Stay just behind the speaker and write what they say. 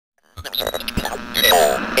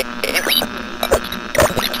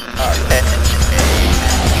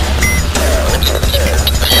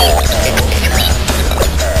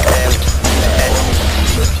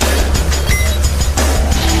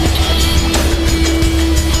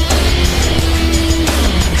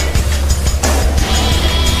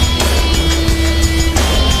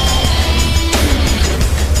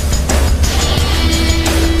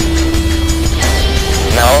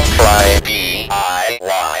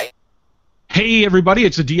Hey everybody,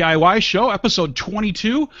 it's a DIY show, episode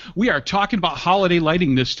 22. We are talking about holiday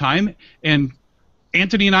lighting this time, and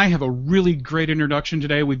Anthony and I have a really great introduction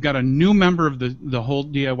today. We've got a new member of the whole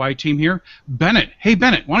DIY team here, Bennett. Hey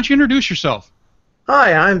Bennett, why don't you introduce yourself?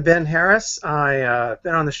 Hi, I'm Ben Harris. I've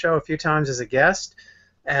been on the show a few times as a guest,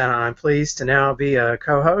 and I'm pleased to now be a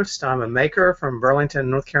co-host. I'm a maker from Burlington,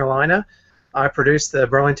 North Carolina. I produce the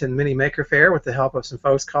Burlington Mini Maker Fair with the help of some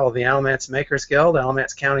folks called the Alamance Makers Guild.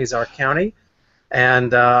 Alamance County is our county.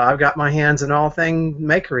 And I've got my hands in all things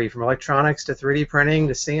makery, from electronics to 3D printing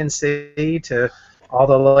to CNC to all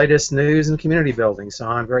the latest news and community building. So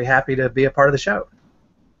I'm very happy to be a part of the show.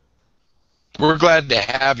 We're glad to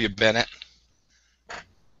have you, Bennett.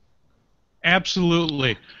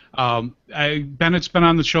 Absolutely. Bennett's been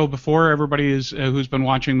on the show before. Everybody who's been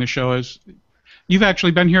watching the show you've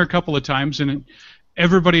actually been here a couple of times, and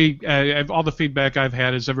everybody, all the feedback I've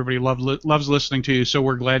had is everybody loves listening to you, so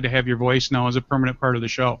we're glad to have your voice now as a permanent part of the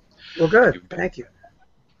show. Well, good. Thank you.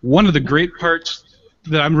 One of the great parts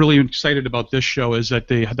that I'm really excited about this show is that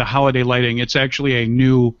the holiday lighting, it's actually a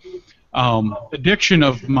new addiction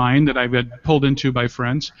of mine that I've been pulled into by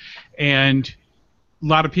friends, and a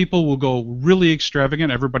lot of people will go really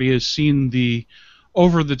extravagant. Everybody has seen the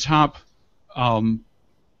over-the-top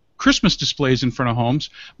Christmas displays in front of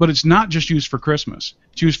homes, but it's not just used for Christmas.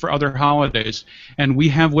 It's used for other holidays. And we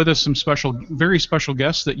have with us some very special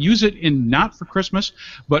guests that use it not for Christmas,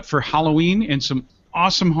 but for Halloween and some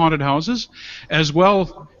awesome haunted houses, as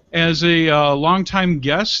well as a longtime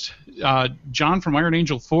guest, John from Iron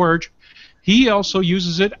Angel Forge. He also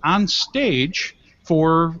uses it on stage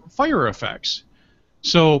for fire effects.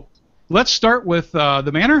 So let's start with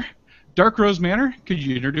the Manor. Dark Rose Manor, could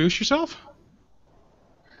you introduce yourself?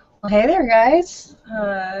 Well, hey there, guys.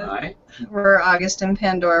 Hi. We're August and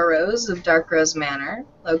Pandora Rose of Dark Rose Manor,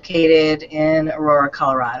 located in Aurora,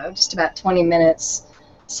 Colorado, just about 20 minutes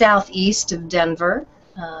southeast of Denver.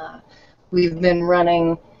 We've been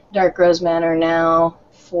running Dark Rose Manor now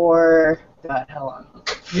for, God, how long?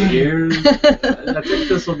 Years. I think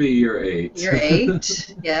this will be year 8. Year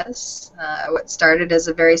 8, yes. What started as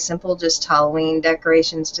a very simple, just Halloween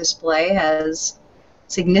decorations display has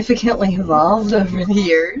significantly evolved over the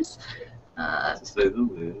years, to say the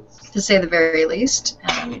least. To say the very least.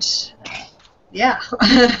 And yeah.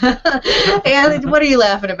 And what are you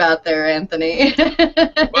laughing about there, Anthony?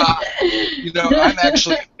 Well, I'm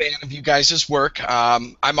actually a fan of you guys' work.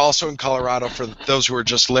 I'm also in Colorado, for those who are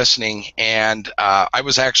just listening, and I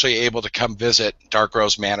was actually able to come visit Dark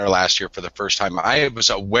Rose Manor last year for the first time. I was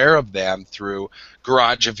aware of them through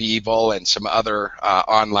Garage of Evil and some other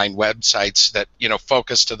online websites that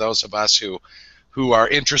focus to those of us who are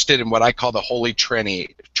interested in what I call the Holy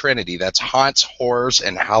Trinity. That's haunts, horrors,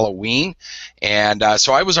 and Halloween. And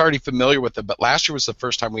so I was already familiar with it, but last year was the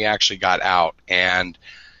first time we actually got out, and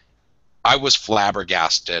I was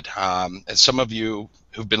flabbergasted. As some of you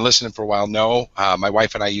who've been listening for a while know, my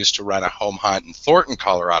wife and I used to run a home hunt in Thornton,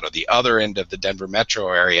 Colorado, the other end of the Denver metro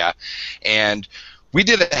area, and we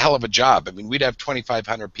did a hell of a job. I mean, we'd have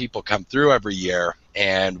 2,500 people come through every year,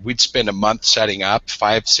 and we'd spend a month setting up,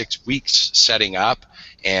 5-6 weeks setting up,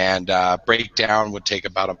 and breakdown would take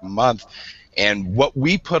about a month. And what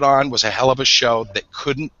we put on was a hell of a show that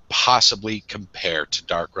couldn't possibly compare to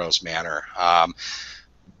Dark Rose Manor.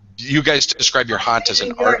 You guys describe your haunt as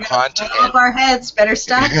an art haunt. Above our heads, better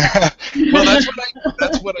stop that. Well,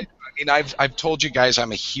 that's what I mean. I've told you guys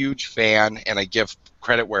I'm a huge fan, and I give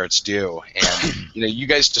credit where it's due. And you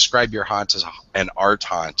guys describe your haunt as an art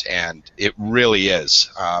haunt, and it really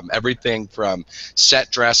is. Everything from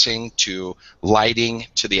set dressing to lighting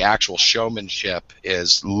to the actual showmanship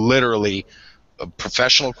is literally a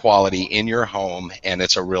professional quality in your home, and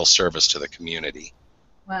it's a real service to the community.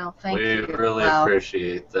 Wow, thank you. We really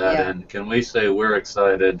appreciate that, yeah. And can we say we're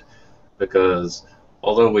excited because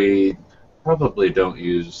although we probably don't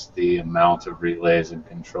use the amount of relays and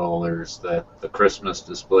controllers that the Christmas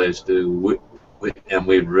displays do, and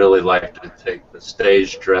we'd really like to take the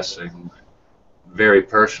stage dressing very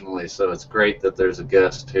personally, so it's great that there's a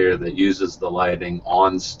guest here that uses the lighting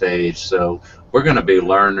on stage, so we're going to be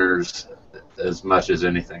learners as much as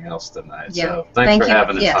anything else tonight. Yeah. So thanks for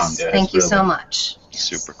having us on, guys. Thank you so much.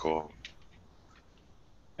 Super cool.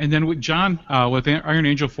 And then with John, with Iron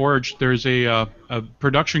Angel Forge, there's a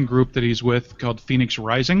production group that he's with called Phoenix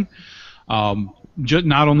Rising.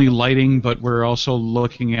 Not only lighting, but we're also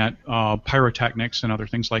looking at pyrotechnics and other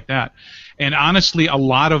things like that. And honestly, a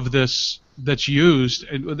lot of this that's used,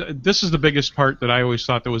 this is the biggest part that I always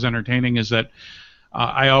thought that was entertaining, is that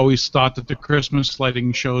I always thought that the Christmas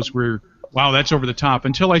lighting shows were, wow, that's over the top,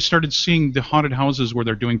 until I started seeing the haunted houses where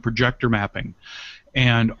they're doing projector mapping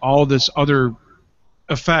and all this other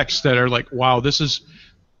effects that are like, wow,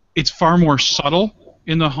 it's far more subtle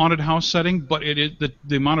in the haunted house setting, but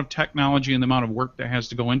the amount of technology and the amount of work that has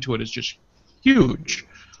to go into it is just huge.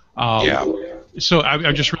 So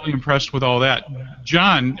I'm just really impressed with all that.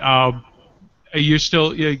 John, you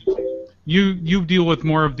still you deal with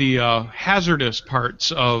more of the hazardous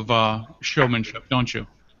parts of showmanship, don't you?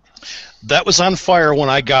 That was on fire when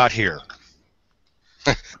I got here.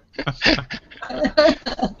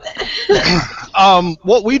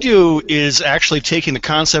 What we do is actually taking the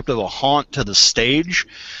concept of a haunt to the stage,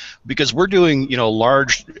 because we're doing,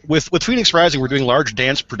 large, with Phoenix Rising, we're doing large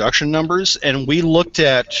dance production numbers, and we looked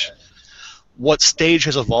at what stage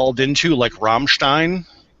has evolved into, like Rammstein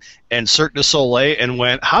and Cirque du Soleil, and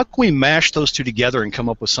went, how can we mash those two together and come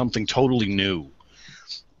up with something totally new?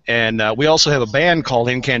 And we also have a band called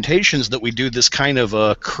Incantations that we do this kind of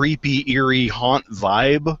a creepy, eerie haunt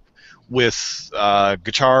vibe with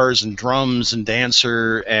guitars and drums and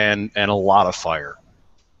dancer and a lot of fire.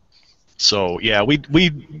 So yeah,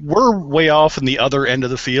 we're way off in the other end of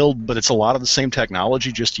the field, but it's a lot of the same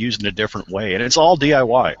technology, just used in a different way, and it's all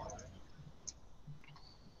DIY.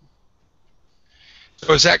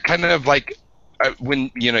 So is that kind of like when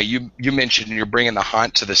you mentioned you're bringing the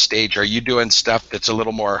haunt to the stage? Are you doing stuff that's a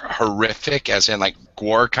little more horrific, as in like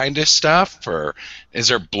gore kind of stuff, or is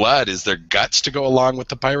there blood? Is there guts to go along with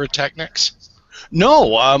the pyrotechnics? No,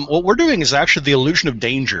 what we're doing is actually the illusion of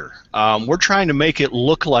danger. We're trying to make it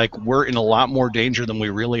look like we're in a lot more danger than we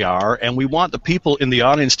really are, and we want the people in the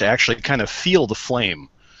audience to actually kind of feel the flame.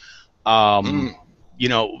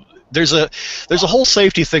 There's a whole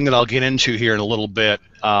safety thing that I'll get into here in a little bit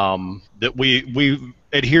that we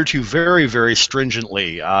adhere to very, very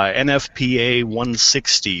stringently. NFPA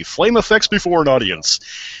 160, flame effects before an audience.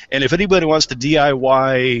 And if anybody wants to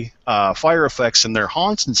DIY fire effects in their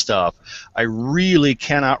haunts and stuff, I really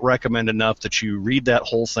cannot recommend enough that you read that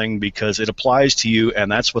whole thing, because it applies to you,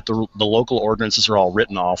 and that's what the local ordinances are all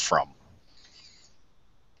written off from.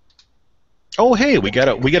 Oh, hey, we got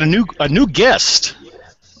a new guest.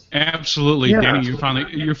 Absolutely, yeah. Danny,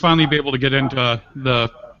 you're finally be able to get into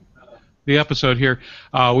the episode here.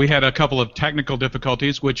 We had a couple of technical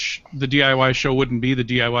difficulties, which the DIY show wouldn't be the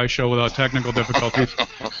DIY show without technical difficulties.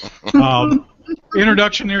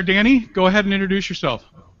 Introduction there, Danny. Go ahead and introduce yourself.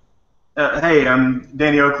 Hey, I'm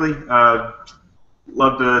Danny Oakley.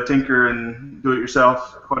 Love to tinker and do it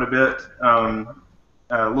yourself quite a bit.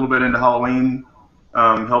 A little bit into Halloween.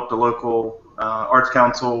 Helped the local arts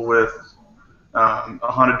council with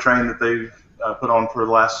a haunted train that they've put on for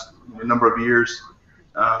the last number of years.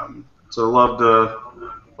 So love to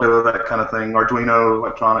play with that kind of thing. Arduino,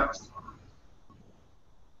 electronics.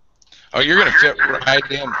 Oh, you're going to fit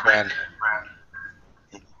right in, friend.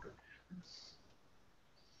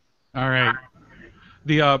 All right.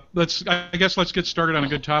 Let's get started on a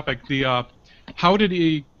good topic. How did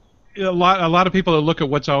a lot of people that look at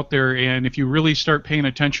what's out there, and if you really start paying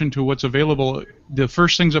attention to what's available, the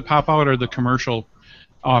first things that pop out are the commercial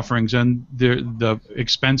offerings, and the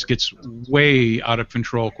expense gets way out of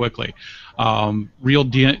control quickly. Real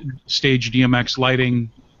stage DMX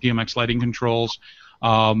lighting controls.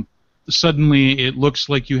 Suddenly, it looks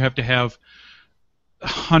like you have to have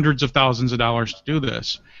hundreds of thousands of dollars to do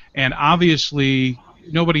this, and obviously,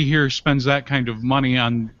 nobody here spends that kind of money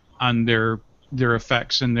on their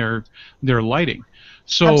effects and their lighting.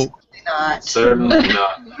 So absolutely not. Certainly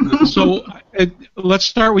not. So let's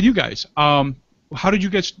start with you guys. How did you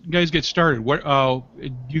guys get started? What do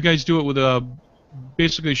you guys do it with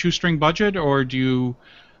basically a shoestring budget, or do you?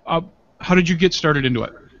 How did you get started into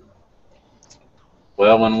it?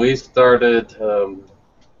 Well, when we started, a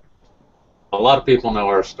lot of people know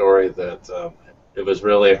our story that it was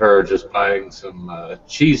really her just buying some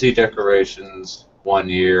cheesy decorations one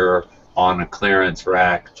year on a clearance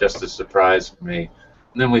rack just to surprise me.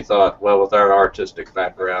 And then we thought, well, with our artistic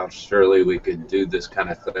background, surely we could do this kind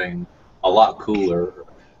of thing a lot cooler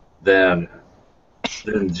than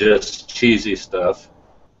just cheesy stuff.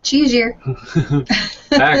 Cheesier.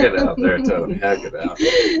 Hack it out there, Tony. Hack it out.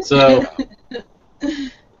 So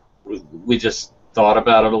we just thought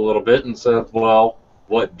about it a little bit and said, well,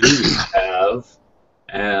 what do we have?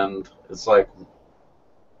 And it's like,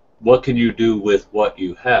 what can you do with what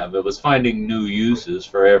you have? It was finding new uses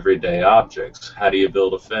for everyday objects. How do you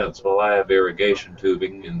build a fence? Well, I have irrigation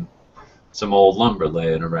tubing and some old lumber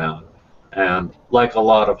laying around. And like a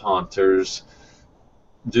lot of haunters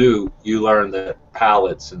do, you learn that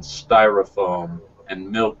pallets and styrofoam and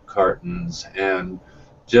milk cartons and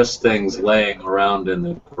just things laying around in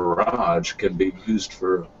the garage can be used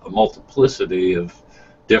for a multiplicity of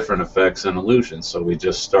different effects and illusions. So we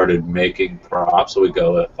just started making props. So we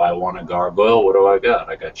go, if I want a gargoyle, what do I got?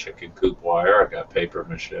 I got chicken coop wire, I got paper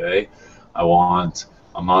mache, I want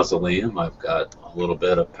a mausoleum, I've got a little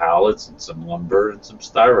bit of pallets and some lumber and some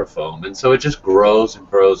styrofoam. And so it just grows and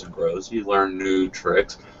grows and grows. You learn new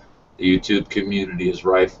tricks. The YouTube community is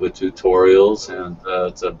rife with tutorials, and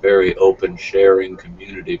it's a very open sharing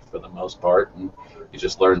community for the most part, and you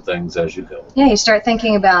just learn things as you go. Yeah, you start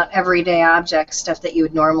thinking about everyday objects, stuff that you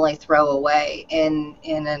would normally throw away in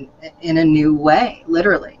a new way,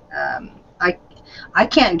 literally. I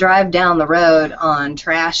can't drive down the road on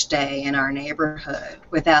trash day in our neighborhood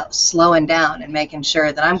without slowing down and making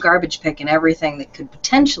sure that I'm garbage picking everything that could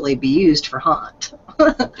potentially be used for haunt.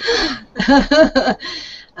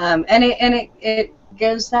 And it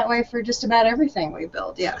goes that way for just about everything we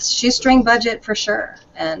build. Yes, shoestring budget for sure.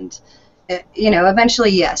 And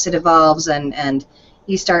eventually, yes, it evolves, and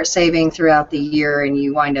you start saving throughout the year, and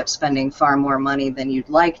you wind up spending far more money than you'd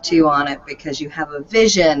like to on it because you have a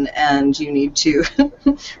vision and you need to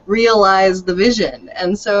realize the vision.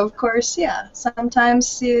 And so, of course, yeah,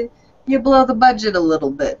 sometimes you blow the budget a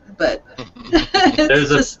little bit, but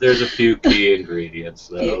there's a few key ingredients,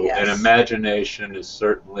 though. Yes. And imagination is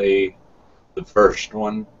certainly the first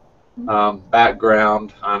one.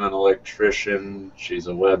 Background, I'm an electrician, she's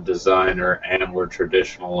a web designer, and we're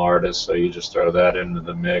traditional artists, so you just throw that into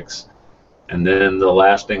the mix. And then the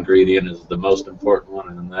last ingredient is the most important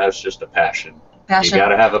one, and that's just a passion. You got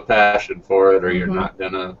to have a passion for it, or you're not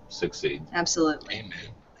going to succeed. Absolutely.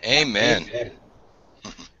 Amen.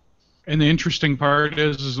 And the interesting part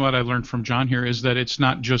is what I learned from John here, is that it's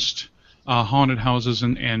not just haunted houses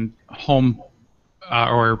and home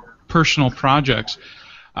or personal projects.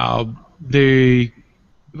 John,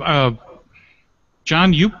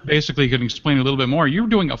 you basically can explain a little bit more. You're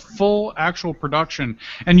doing a full actual production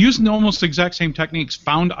and using almost the exact same techniques,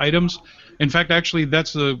 found items. In fact, actually,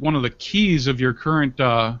 that's one of the keys of your current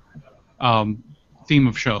theme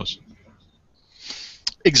of shows.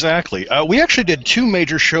 Exactly. We actually did 2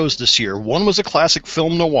 major shows this year. One was a classic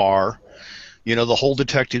film noir, the whole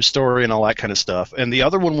detective story and all that kind of stuff. And the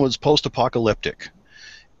other one was post-apocalyptic.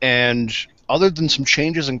 And other than some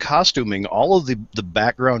changes in costuming, all of the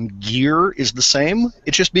background gear is the same.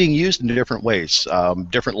 It's just being used in different ways,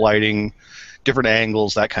 different lighting, different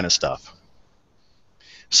angles, that kind of stuff.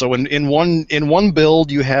 So in one build,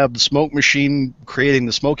 you have the smoke machine creating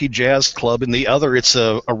the Smoky Jazz Club. In the other, it's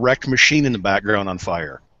a wrecked machine in the background on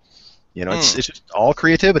fire. It's just all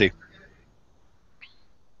creativity.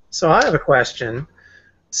 So I have a question.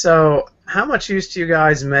 So how much use do you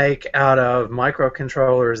guys make out of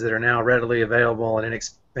microcontrollers that are now readily available and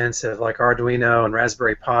inexpensive, like Arduino and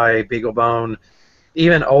Raspberry Pi, BeagleBone,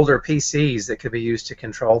 even older PCs that could be used to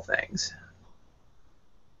control things?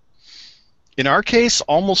 In our case,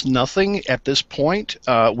 almost nothing at this point.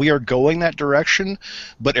 We are going that direction,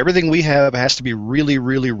 but everything we have has to be really,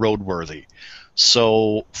 really roadworthy.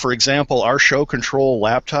 So, for example, our show control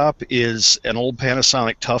laptop is an old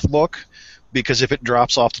Panasonic Toughbook, because if it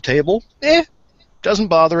drops off the table, doesn't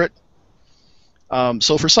bother it.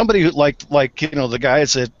 So for somebody who, like the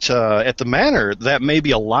guys at the Manor, that may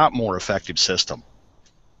be a lot more effective system.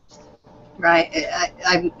 Right.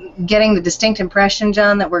 I'm getting the distinct impression,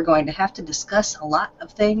 John, that we're going to have to discuss a lot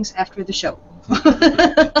of things after the show.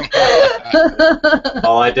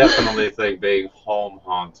 Well, I definitely think, being home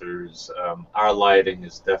haunters, our lighting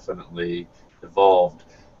is definitely evolved,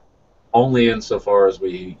 only insofar as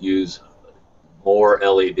we use more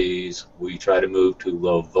LEDs. We try to move to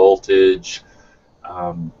low voltage,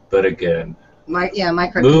 but again,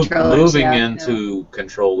 microcontrollers. Moving into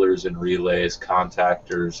controllers and relays,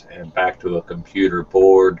 contactors, and back to a computer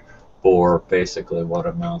board for basically what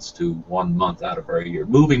amounts to 1 month out of our year.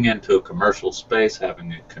 Moving into a commercial space,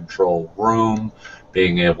 having a control room,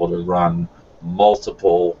 being able to run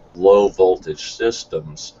multiple low voltage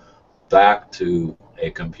systems back to a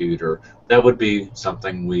computer, that would be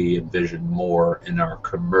something we envision more in our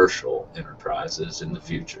commercial enterprises in the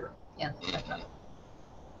future. Yeah.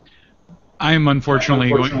 I am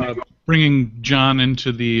unfortunately bringing John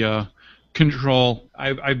into the control.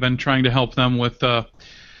 I've been trying to help them with,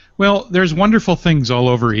 there's wonderful things all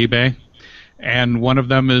over eBay, and one of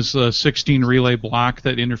them is a 16 relay block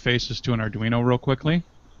that interfaces to an Arduino real quickly.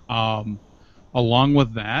 Along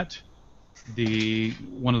with that,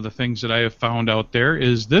 one of the things that I have found out there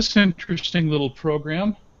is this interesting little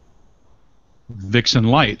program, Vixen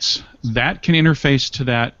Lights, that can interface to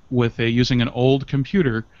that with using an old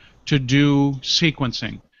computer to do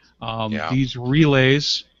sequencing. These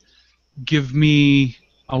relays give me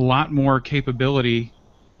a lot more capability.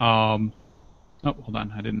 Oh, hold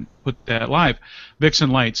on, I didn't put that live. Vixen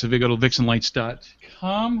Lights, if you go to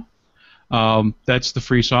vixenlights.com, that's the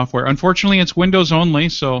free software. Unfortunately, it's Windows only,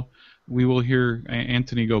 so we will hear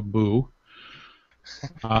Anthony go boo.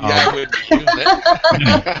 I would use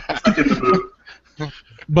it.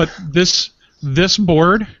 But this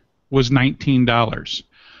board was $19.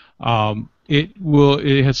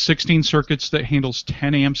 It has 16 circuits that handles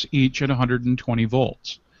 10 amps each at 120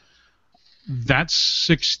 volts. That's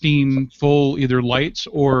 16 full either lights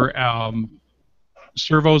or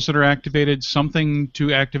servos that are activated, something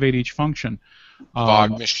to activate each function.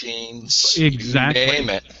 Fog machines, exactly. You name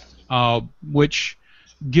it. Which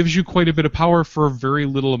gives you quite a bit of power for a very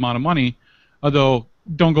little amount of money, although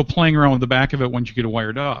don't go playing around with the back of it once you get it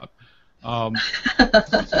wired up.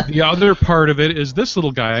 The other part of it is this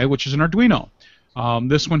little guy, which is an Arduino.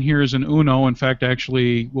 This one here is an Uno. In fact,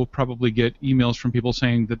 actually, we'll probably get emails from people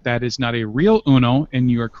saying that that is not a real Uno, and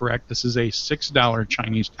you are correct. This is a $6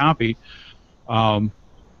 Chinese copy. For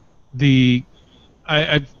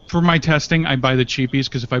my testing, I buy the cheapies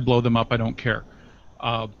because if I blow them up, I don't care.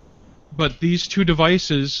 But these two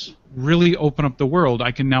devices really open up the world.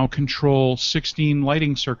 I can now control 16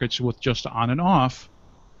 lighting circuits with just on and off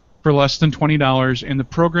for less than $20, and the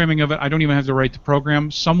programming of it, I don't even have to write the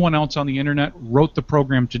program. Someone else on the internet wrote the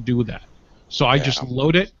program to do that. So I just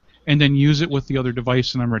load it and then use it with the other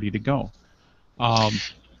device, and I'm ready to go.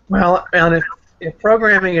 Well, and if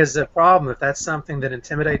programming is a problem, if that's something that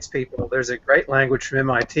intimidates people, there's a great language from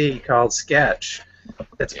MIT called Sketch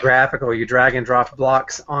that's graphical. You drag and drop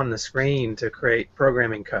blocks on the screen to create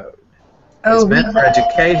programming code. It's meant for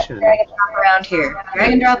education. Drag and drop around here.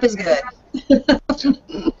 Drag and drop is good.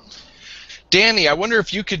 Danny, I wonder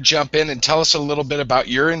if you could jump in and tell us a little bit about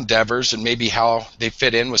your endeavors and maybe how they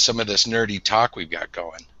fit in with some of this nerdy talk we've got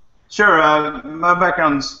going. Sure. My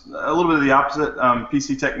background's a little bit of the opposite.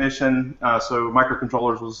 PC technician, so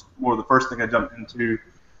microcontrollers was more the first thing I jumped into,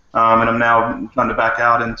 and I'm now trying to back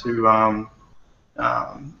out into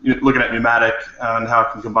looking at pneumatic and how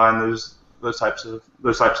I can combine those types of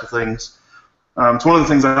things. So one of the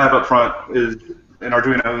things I have up front is an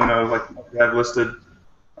Arduino Uno, like we have listed.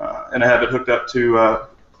 And I have it hooked up to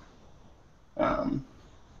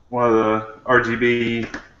one of the RGB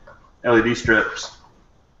LED strips.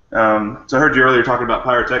 So I heard you earlier talking about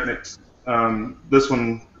pyrotechnics. This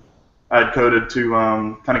one I had coded to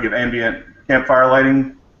kind of give ambient campfire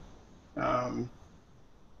lighting.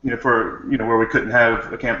 For where we couldn't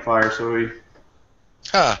have a campfire, so we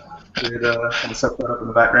kind of set that up in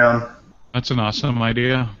the background. That's an awesome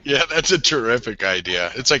idea. Yeah, that's a terrific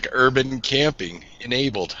idea. It's like urban camping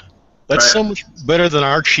enabled. That's so much better than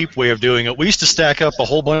our cheap way of doing it. We used to stack up a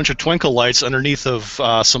whole bunch of twinkle lights underneath of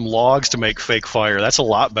some logs to make fake fire. That's a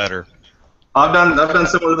lot better. I've done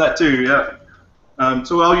similar to that too. Yeah.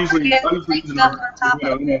 So I'll usually use I'll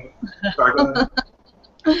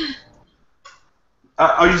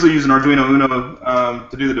usually use an Arduino Uno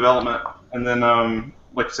to do the development, and then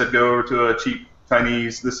like you said, go over to a cheap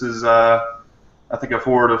Chinese. This is I think a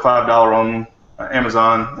 $4 to $5 on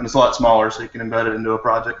Amazon, and it's a lot smaller, so you can embed it into a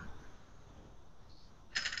project.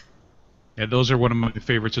 Yeah, those are one of my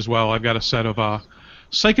favorites as well. I've got a set of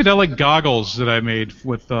psychedelic goggles that I made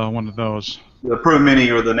with one of those. The Pro Mini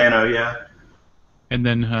or the Nano, yeah. And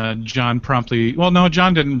then John promptly... Well, no,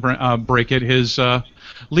 John didn't break it. His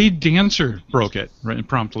lead dancer broke it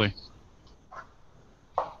promptly.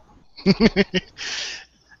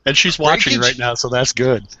 And she's watching right now, so that's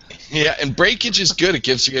good. Yeah, and breakage is good. It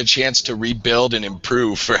gives you a chance to rebuild and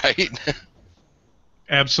improve, right?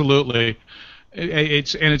 Absolutely.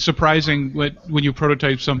 It's surprising when you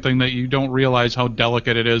prototype something that you don't realize how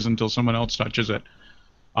delicate it is until someone else touches it.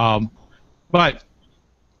 But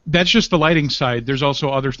that's just the lighting side. There's also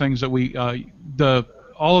other things that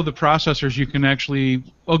all of the processors you can actually...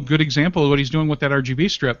 A good example of what he's doing with that RGB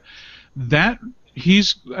strip.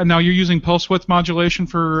 Now you're using pulse width modulation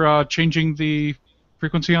for changing the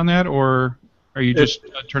frequency on that, or are you just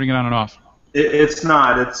turning it on and off? It's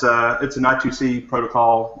not. It's an I2C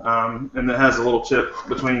protocol, and it has a little chip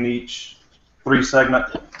between each 3-segment.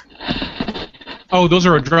 Oh, those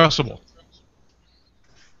are addressable.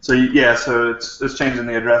 So yeah, so it's changing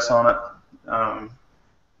the address on it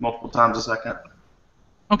multiple times a second.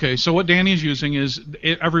 Okay, so what Danny's using is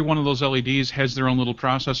every one of those LEDs has their own little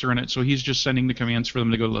processor in it, so he's just sending the commands for them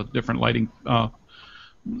to go to different lighting. Now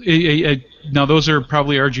those are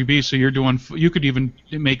probably RGB, so you could even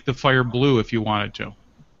make the fire blue if you wanted to.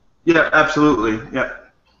 Yeah, absolutely. Yeah.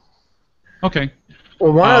 Okay.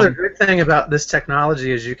 Well, one other good thing about this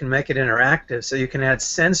technology is you can make it interactive, so you can add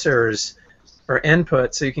sensors for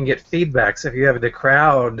input, so you can get feedback. So if you have the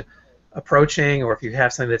crowd approaching, or if you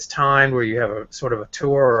have something that's timed where you have a sort of a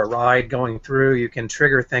tour or a ride going through, you can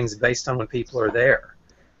trigger things based on when people are there.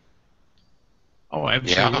 Oh,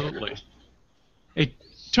 absolutely. Yeah. Hey,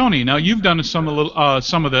 Tony, now you've done some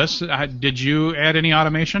of this. Did you add any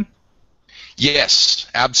automation? Yes,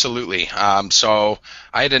 absolutely. So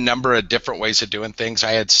I had a number of different ways of doing things.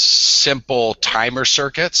 I had simple timer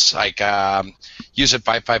circuits, like using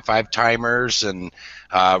 555 timers and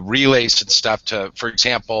relays and stuff to, for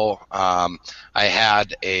example, I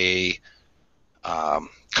had a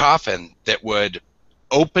coffin that would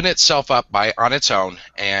open itself up on its own,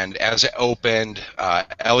 and as it opened,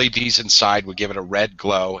 LEDs inside would give it a red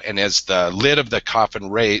glow, and as the lid of the coffin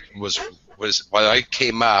was while I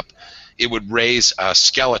came up, it would raise a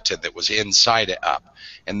skeleton that was inside it up,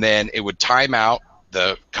 and then it would time out,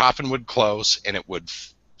 the coffin would close, and it would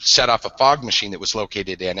set off a fog machine that was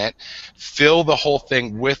located in it, fill the whole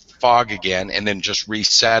thing with fog again, and then just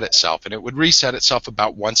reset itself. And it would reset itself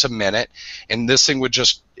about once a minute, and this thing it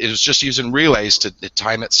was just using relays to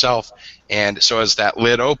time itself. And so as that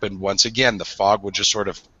lid opened, once again, the fog would just sort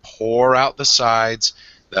of pour out the sides,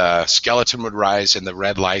 the skeleton would rise in the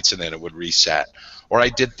red lights, and then it would reset. Or I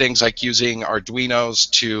did things like using Arduinos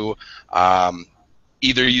to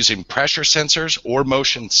either using pressure sensors or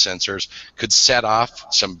motion sensors could set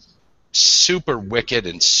off some super wicked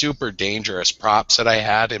and super dangerous props that I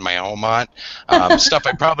had in my home on. Stuff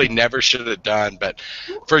I probably never should have done. But,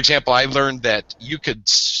 for example, I learned that you could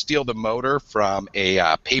steal the motor from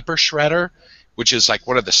a paper shredder, which is like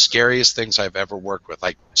one of the scariest things I've ever worked with,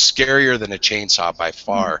 like scarier than a chainsaw by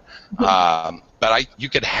far. But you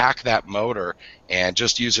could hack that motor, and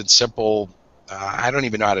just using simple, I don't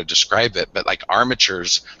even know how to describe it, but like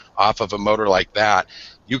armatures off of a motor like that,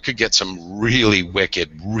 you could get some really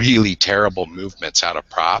wicked, really terrible movements out of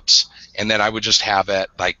props. And then I would just have it,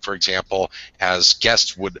 like, for example, as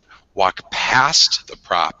guests would walk past the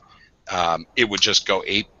prop, it would just go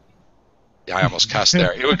ape. I almost cussed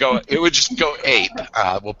there. It would just go ape.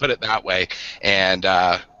 We'll put it that way, and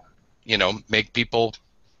make people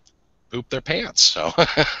poop their pants. So.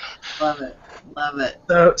 Love it. Love it.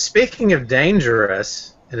 So speaking of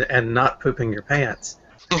dangerous and not pooping your pants,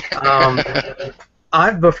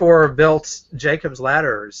 I've before built Jacob's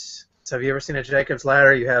ladders. So have you ever seen a Jacob's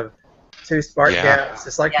ladder? You have two spark gaps.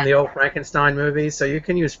 It's like in the old Frankenstein movies. So you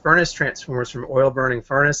can use furnace transformers from oil-burning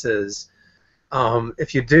furnaces.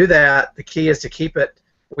 If you do that, the key is to keep it.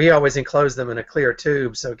 We always enclose them in a clear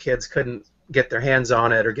tube so kids couldn't get their hands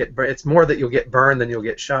on it or get. It's more that you'll get burned than you'll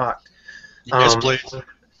get shocked. Yes, please.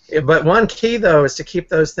 But one key though is to keep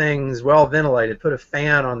those things well ventilated. Put a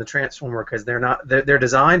fan on the transformer because they're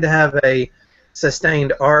designed to have a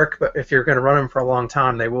sustained arc, but if you're going to run them for a long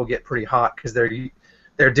time, they will get pretty hot because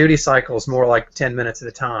their duty cycle is more like 10 minutes at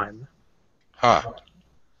a time. Huh.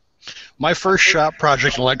 My first shop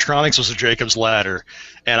project in electronics was a Jacob's ladder,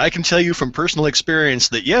 and I can tell you from personal experience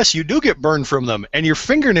that yes, you do get burned from them, and your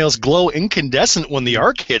fingernails glow incandescent when the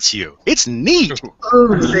arc hits you. It's neat.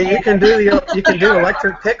 See, you can do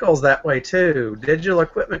electric pickles that way too. Digital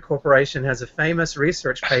Equipment Corporation has a famous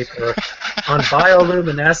research paper on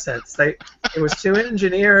bioluminescence. It was two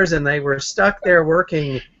engineers, and they were stuck there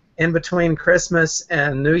working in between Christmas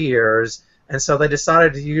and New Year's. And so they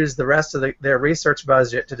decided to use the rest of their research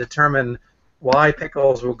budget to determine why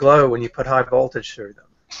pickles will glow when you put high voltage through them.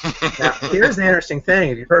 Now, here's the interesting thing.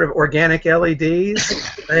 Have you heard of organic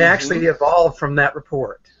LEDs? They actually evolved from that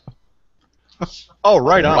report. Oh,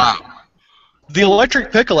 right on. Wow. The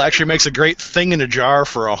electric pickle actually makes a great thing in a jar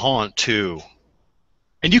for a haunt, too.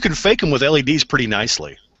 And you can fake them with LEDs pretty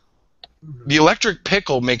nicely. The electric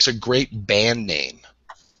pickle makes a great band name.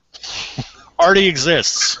 Already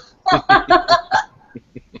exists.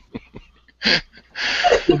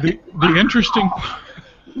 The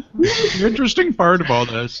interesting part of all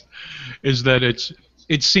this is that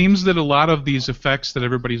it seems that a lot of these effects that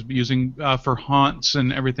everybody's using for haunts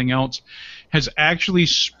and everything else has actually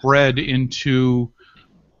spread into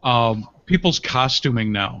people's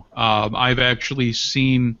costuming now. I've actually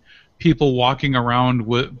seen people walking around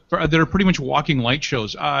that are pretty much walking light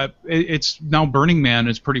shows. It's now Burning Man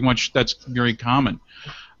is pretty much, that's very common.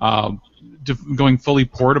 Going fully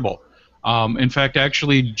portable. In fact,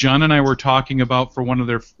 actually, John and I were talking about for one of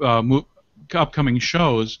their upcoming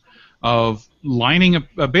shows of lining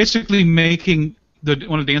up, basically making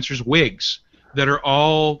one of the dancers' wigs that are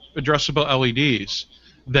all addressable LEDs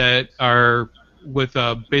that are with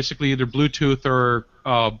basically either Bluetooth or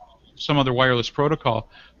some other wireless protocol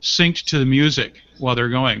synced to the music while they're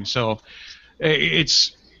going. So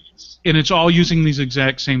it's all using these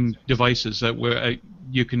exact same devices that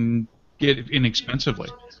you can get inexpensively.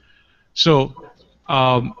 So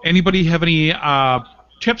anybody have any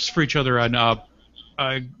tips for each other on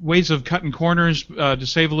ways of cutting corners to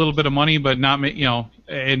save a little bit of money, but not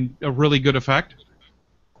and a really good effect?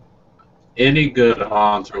 Any good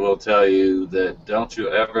haunter will tell you that don't you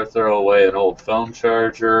ever throw away an old phone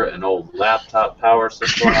charger, an old laptop power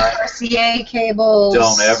supply. RCA cables.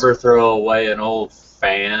 Don't ever throw away an old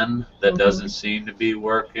fan that doesn't seem to be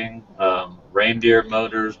working. Reindeer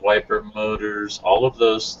motors, wiper motors, all of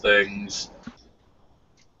those things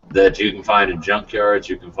that you can find in junkyards,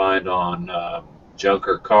 you can find on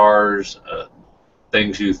junker cars,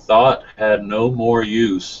 things you thought had no more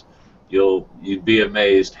use. You'd be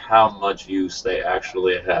amazed how much use they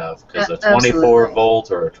actually have, because a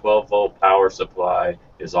 24-volt or a 12-volt power supply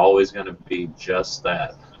is always going to be just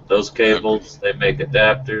that. Those cables, they make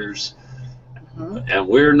adapters, and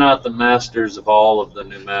we're not the masters of all of the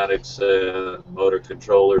pneumatics and motor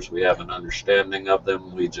controllers. We have an understanding of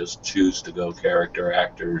them. We just choose to go character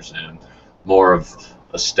actors and more of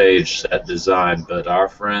a stage set design. But our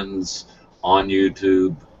friends on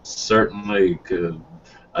YouTube certainly could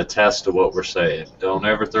attest to what we're saying. Don't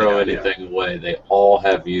ever throw anything away. They all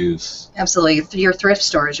have use. Absolutely. Your thrift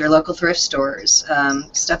stores, your local thrift stores,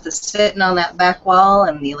 stuff that's sitting on that back wall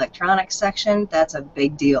in the electronics section, that's a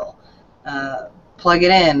big deal. Plug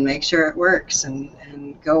it in, make sure it works, and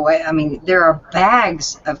go away. I mean, there are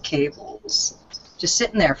bags of cables just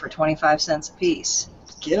sitting there for 25 cents a piece.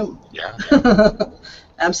 Get them. Yeah.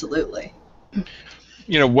 Absolutely.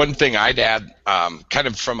 One thing I'd add, kind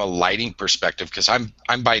of from a lighting perspective, because I'm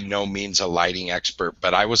by no means a lighting expert,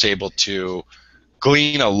 but I was able to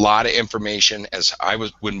glean a lot of information as I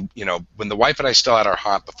was when the wife and I still had our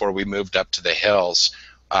haunt before we moved up to the hills.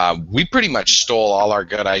 We pretty much stole all our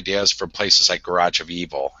good ideas from places like Garage of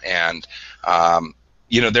Evil, and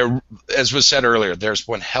there, as was said earlier, there's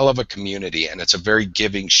one hell of a community, and it's a very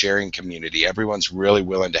giving, sharing community. Everyone's really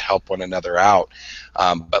willing to help one another out,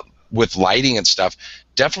 but with lighting and stuff,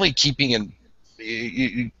 definitely keeping in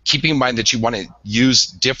mind that you want to use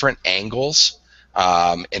different angles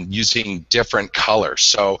and using different colors.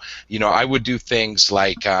 So, I would do things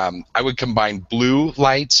like I would combine blue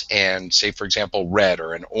lights and, say, for example, red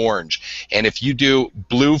or an orange. And if you do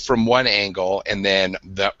blue from one angle and then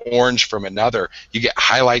the orange from another, you get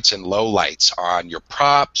highlights and lowlights on your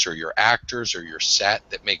props or your actors or your set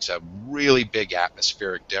that makes a really big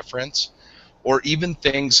atmospheric difference. Or even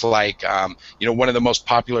things like, one of the most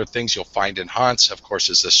popular things you'll find in haunts, of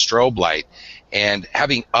course, is the strobe light. And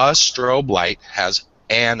having a strobe light has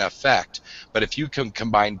an effect. But if you can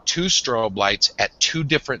combine two strobe lights at two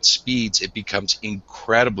different speeds, it becomes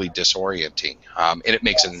incredibly disorienting. And it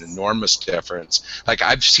makes an enormous difference. Like,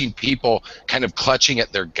 I've seen people kind of clutching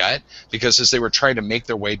at their gut because as they were trying to make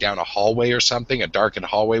their way down a hallway or something, a darkened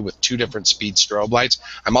hallway with two different speed strobe lights,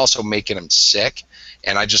 I'm also making them sick.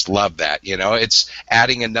 And I just love that, It's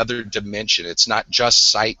adding another dimension. It's not just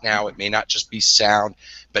sight now. It may not just be sound,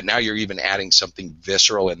 but now you're even adding something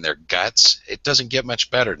visceral in their guts. It doesn't get much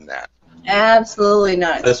better than that. Absolutely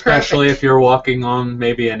not. It's especially perfect. if you're walking on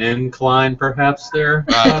maybe an incline, perhaps there.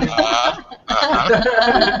 Yeah,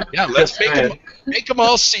 let's make them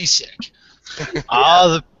all seasick.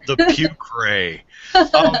 The puke ray.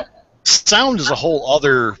 Sound is a whole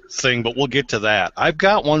other thing, but we'll get to that. I've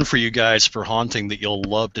got one for you guys for haunting that you'll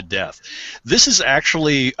love to death. This is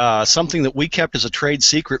actually something that we kept as a trade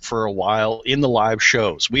secret for a while in the live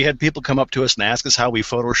shows. We had people come up to us and ask us how we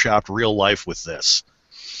photoshopped real life with this.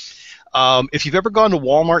 If you've ever gone to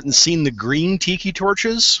Walmart and seen the green tiki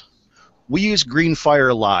torches, we use green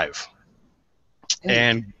fire live.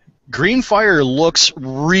 And green fire looks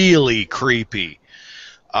really creepy.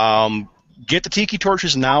 Get the tiki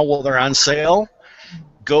torches now while they're on sale.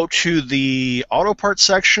 Go to the auto parts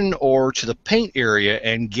section or to the paint area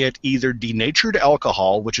and get either denatured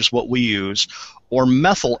alcohol, which is what we use, or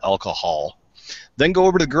methyl alcohol. Then go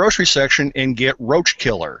over to the grocery section and get roach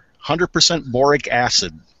killer, 100% boric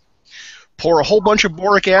acid. Pour a whole bunch of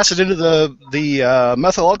boric acid into the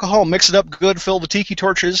methyl alcohol, mix it up good, fill the tiki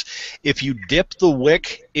torches. If you dip the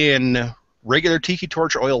wick in regular tiki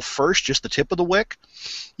torch oil first, just the tip of the wick.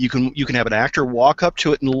 You can have an actor walk up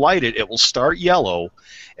to it and light it. It will start yellow,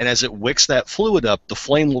 and as it wicks that fluid up, the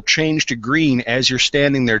flame will change to green as you're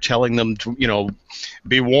standing there telling them to,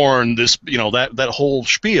 be warned, this, that whole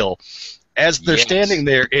spiel. As they're standing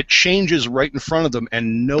there, it changes right in front of them,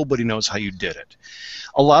 and nobody knows how you did it.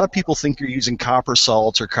 A lot of people think you're using copper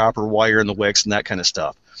salts or copper wire in the wicks and that kind of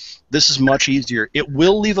stuff. This is much easier. It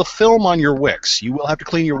will leave a film on your wicks. You will have to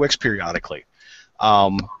clean your wicks periodically.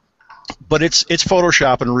 But it's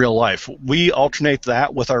Photoshop in real life. We alternate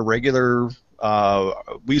that with our regular,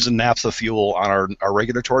 we use a naphtha fuel on our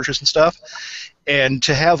regular torches and stuff. And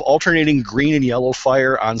to have alternating green and yellow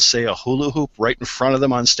fire on, say, a hula hoop right in front of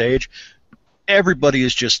them on stage, everybody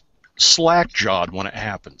is just slack-jawed when it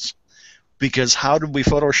happens. Because how did we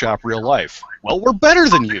Photoshop real life? Well, we're better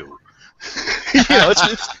than you.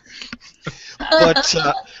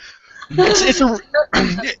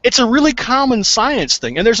 It's a really common science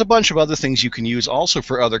thing, and there's a bunch of other things you can use also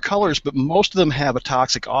for other colors, but most of them have a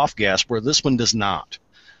toxic off gas where this one does not.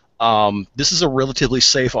 This is a relatively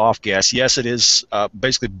safe off gas. Yes, it is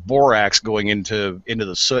basically borax going into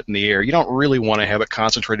the soot in the air. You don't really want to have it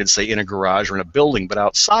concentrated, say, in a garage or in a building, but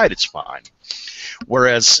outside it's fine.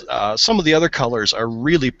 Whereas some of the other colors are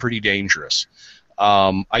really pretty dangerous.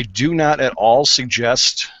 I do not at all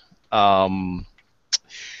suggest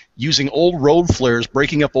using old road flares,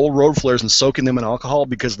 breaking up old road flares and soaking them in alcohol,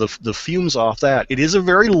 because the fumes off that, it is a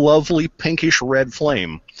very lovely pinkish red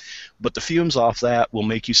flame, but the fumes off that will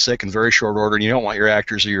make you sick in very short order, and you don't want your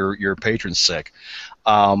actors or your patrons sick.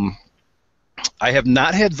 I have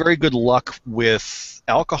not had very good luck with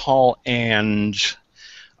alcohol and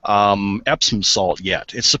Epsom salt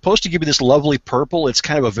yet. It's supposed to give you this lovely purple. It's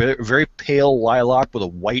kind of a very, very pale lilac with a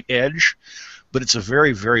white edge, but it's a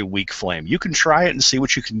very, very weak flame. You can try it and see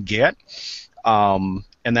what you can get, and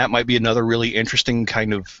that might be another really interesting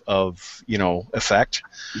kind of effect.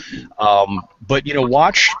 But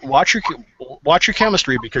watch your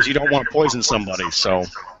chemistry, because you don't want to poison somebody. So.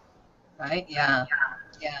 Right? Yeah.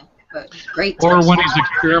 But great. Or when he's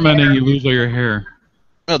experimenting, you lose all your hair.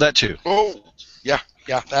 Oh, that too. Oh,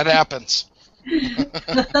 yeah, that happens.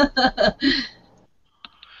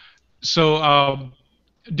 So,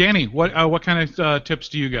 Danny, what kind of tips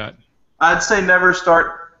do you got? I'd say never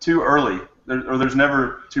start too early, there's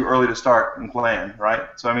never too early to start and plan, right?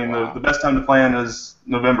 So I mean, the best time to plan is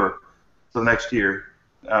November, so the next year.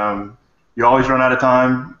 You always run out of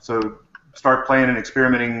time, so start planning and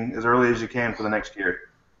experimenting as early as you can for the next year.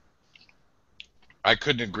 I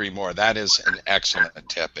couldn't agree more. That is an excellent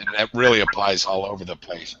tip, and that really applies all over the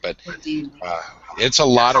place. But it's a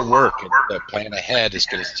lot of work, and the plan ahead is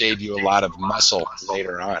going to save you a lot of muscle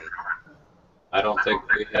later on. I don't think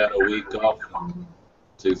we had a week off in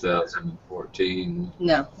 2014.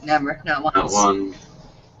 No, never, not once. Not one.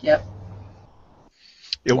 Yep.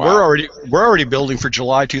 Yeah, wow. We're already building for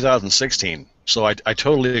July 2016, so I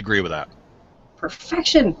totally agree with that.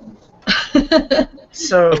 Perfection.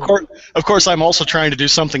 So of course, I'm also trying to do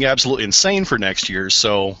something absolutely insane for next year.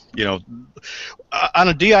 So on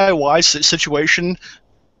a DIY situation,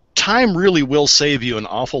 time really will save you an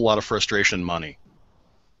awful lot of frustration and money.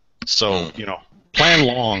 So plan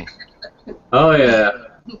long. Oh yeah.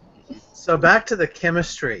 So back to the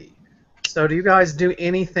chemistry. So do you guys do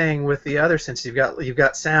anything with the other senses? You've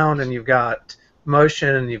got sound, and you've got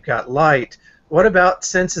motion, and you've got light. What about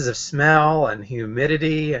senses of smell and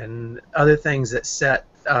humidity and other things that set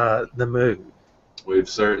the mood? We've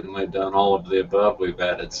certainly done all of the above. We've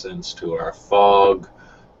added scents to our fog.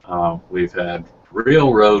 We've had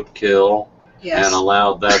real roadkill and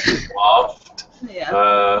allowed that to waft.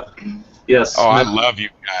 Yeah. Yes. Oh, I love you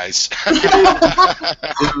guys.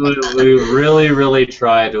 We really, really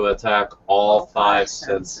try to attack all five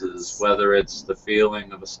senses, whether it's the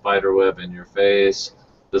feeling of a spider web in your face,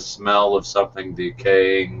 the smell of something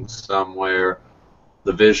decaying somewhere,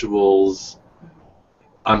 the visuals.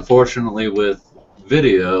 Unfortunately, with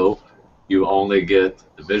video, you only get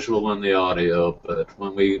the visual and the audio. But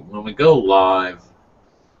when we go live,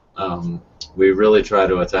 we really try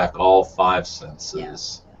to attack all five senses. Yeah.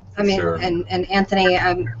 I mean, sure. and Anthony,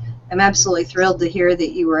 I'm absolutely thrilled to hear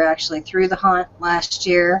that you were actually through the haunt last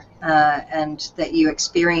year, and that you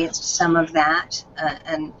experienced some of that,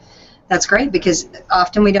 and that's great, because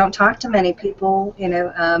often we don't talk to many people,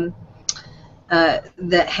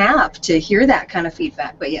 that have to hear that kind of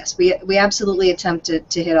feedback. But yes, we absolutely attempt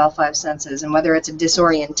to hit all five senses, and whether it's a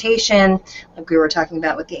disorientation, like we were talking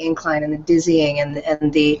about with the incline and the dizzying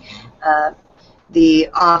and the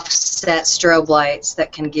offset strobe lights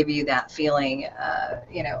that can give you that feeling,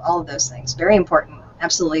 all of those things. Very important.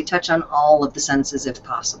 Absolutely touch on all of the senses if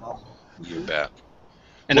possible. You bet.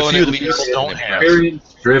 And Well, a few and of the at least people don't have.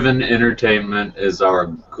 Experience-driven entertainment is our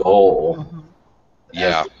goal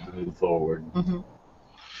Yeah. as we move forward.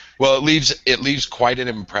 Well, it leaves quite an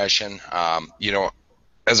impression. You know,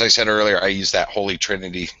 as I said earlier, I use that Holy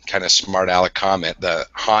Trinity kind of smart aleck comment, the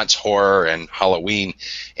haunts, horror, and Halloween.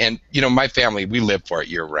 And, you know, my family, we live for it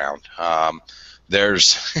year round.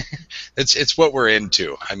 It's what we're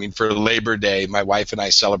into. I mean, for Labor Day, my wife and I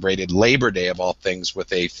celebrated Labor Day, of all things,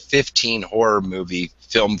 with a 15 horror movie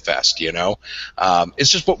film fest, you know.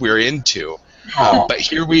 It's just what we're into. But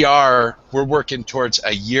here we are, we're working towards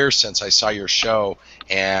a year since I saw your show,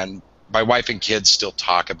 and my wife and kids still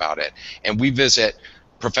talk about it. And we visit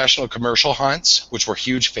professional commercial haunts, which we're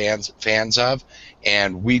huge fans of,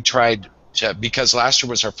 and we tried to, because last year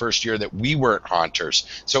was our first year that we weren't haunters,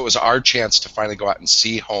 so it was our chance to finally go out and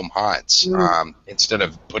see home haunts instead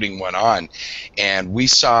of putting one on. And we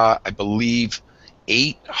saw, I believe,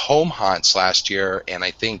 8 home haunts last year, and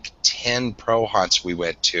I think 10 pro haunts we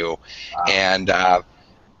went to. Wow. And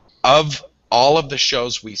of all of the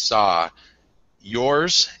shows we saw,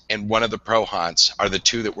 yours and one of the pro haunts are the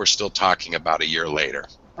 2 that we're still talking about a year later.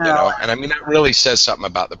 You know, and I mean, that really says something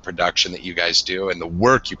about the production that you guys do and the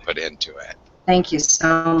work you put into it. Thank you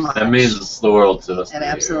so much. That means the world to us. It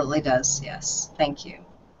absolutely does, yes. Thank you.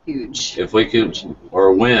 Huge. If we could,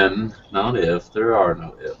 or when, not if, there are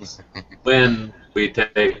no ifs, when we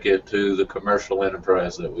take it to the commercial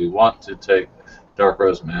enterprise that we want to take Dark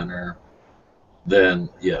Rose Manor, then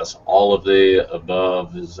yes, all of the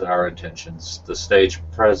above is our intentions. The stage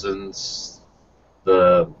presence,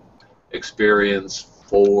 the experience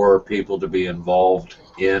for people to be involved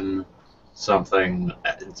in something,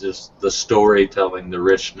 just the storytelling, the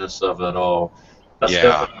richness of it all. That's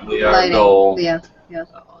definitely our goal. Yeah.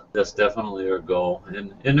 That's definitely our goal.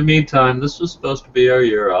 And in the meantime, this was supposed to be our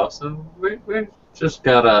year off, so we just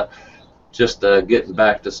gotta getting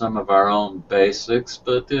back to some of our own basics.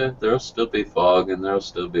 But there'll still be fog and there'll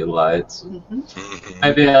still be lights. And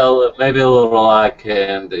maybe a little eye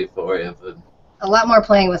candy for you. But a lot more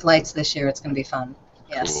playing with lights this year. It's going to be fun.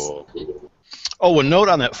 Yes. Cool. Oh, a note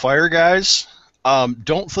on that fire, guys.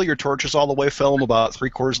 Don't fill your torches all the way. Fill them about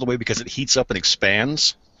 3/4 of the way because it heats up and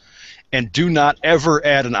expands. And do not ever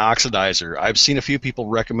add an oxidizer. I've seen a few people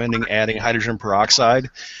recommending adding hydrogen peroxide.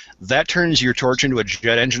 That turns your torch into a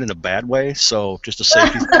jet engine in a bad way, so just a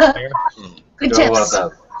safety thing there. Good tips.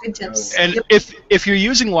 Good tips. And if you're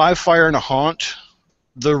using live fire in a haunt,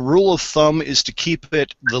 the rule of thumb is to keep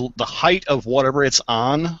it the height of whatever it's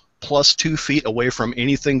on plus 2 feet away from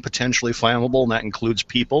anything potentially flammable, and that includes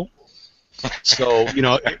people. So, you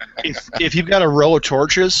know, if you've got a row of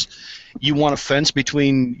torches, you want a fence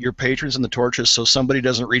between your patrons and the torches so somebody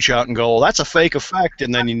doesn't reach out and go, well, that's a fake effect,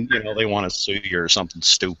 and then you know they want to sue you or something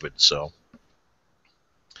stupid. So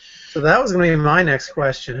that was going to be my next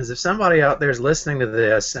question, is if somebody out there is listening to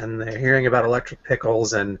this and they're hearing about electric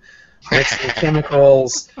pickles and mixing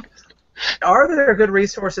chemicals, are there good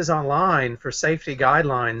resources online for safety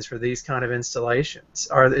guidelines for these kind of installations?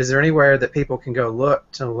 Is there anywhere that people can go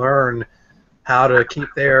look to learn how to keep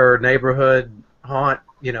their neighborhood haunt,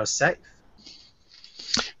 you know, safe?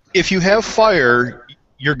 If you have fire,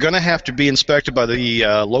 you're going to have to be inspected by the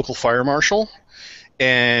local fire marshal,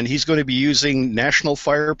 and he's going to be using National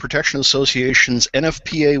Fire Protection Association's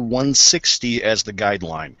NFPA 160 as the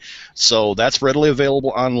guideline. So that's readily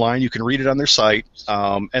available online. You can read it on their site,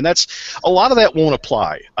 and that's a lot of that won't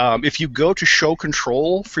apply. If you go to show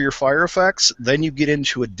control for your fire effects, then you get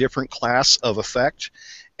into a different class of effect.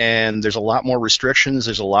 And there's a lot more restrictions.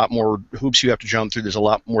 There's a lot more hoops you have to jump through. There's a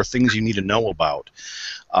lot more things you need to know about.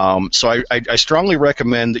 So I strongly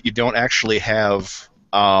recommend that you don't actually have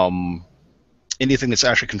anything that's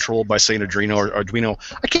actually controlled by, say, an Arduino.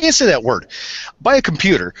 I can't say that word. By a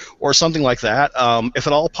computer or something like that. If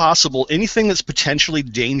at all possible, anything that's potentially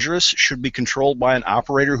dangerous should be controlled by an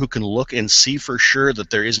operator who can look and see for sure that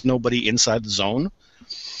there is nobody inside the zone.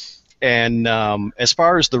 And as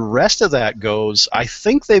far as the rest of that goes, I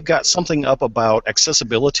think they've got something up about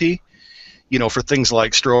accessibility, you know, for things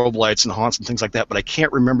like strobe lights and haunts and things like that, but I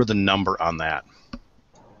can't remember the number on that.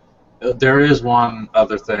 There is one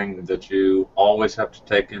other thing that you always have to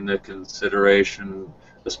take into consideration,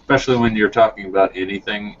 especially when you're talking about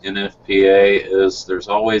anything NFPA, is there's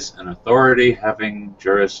always an authority having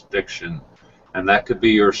jurisdiction. And that could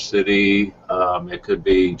be your city, it could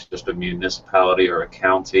be just a municipality or a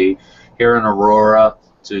county. Here in Aurora,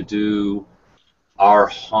 to do our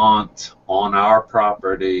haunt on our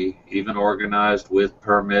property, even organized with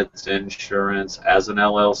permits, insurance, as an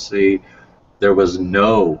LLC, there was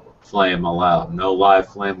no flame allowed. No live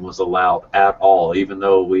flame was allowed at all, even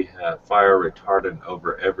though we had fire retardant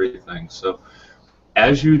over everything. So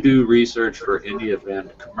as you do research for any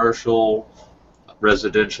event, commercial,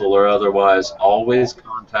 residential, or otherwise, always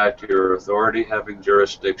contact your authority having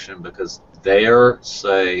jurisdiction, because their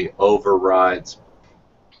say overrides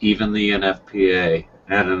even the NFPA.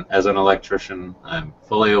 And as an electrician, I'm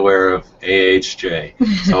fully aware of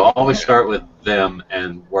AHJ. So always start with them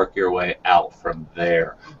and work your way out from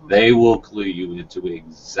there. They will clue you into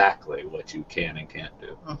exactly what you can and can't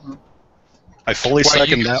do. I fully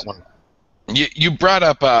second that one. You brought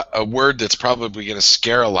up a word that's probably going to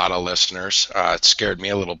scare a lot of listeners. It scared me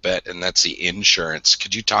a little bit, and that's the insurance.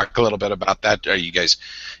 Could you talk a little bit about that? Are you guys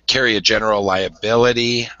carry a general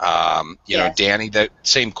liability? You know, Danny, that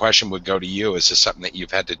same question would go to you. Is this something that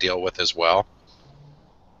you've had to deal with as well?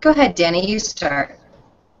 Go ahead, Danny. You start.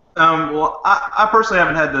 Well, I personally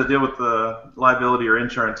haven't had to deal with the liability or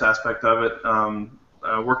insurance aspect of it.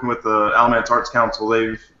 Working with the Alamance Arts Council,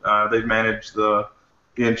 they've managed the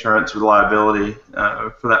insurance or the liability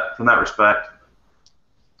from that respect.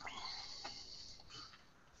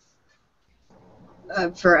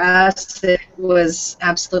 For us, it was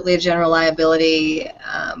absolutely a general liability,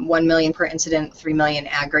 $1 million per incident, $3 million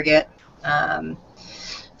aggregate.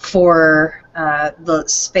 For the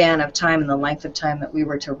span of time and the length of time that we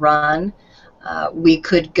were to run, we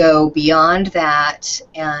could go beyond that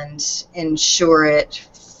and insure it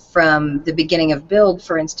from the beginning of build.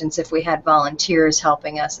 For instance, if we had volunteers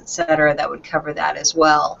helping us, etc., that would cover that as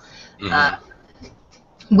well,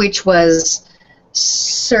 which was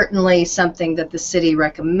certainly something that the city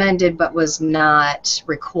recommended but was not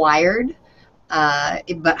required.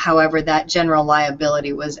 But however, that general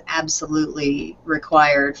liability was absolutely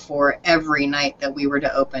required for every night that we were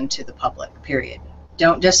to open to the public, period.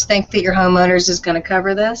 Don't just think that your homeowners is going to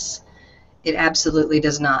cover this. It absolutely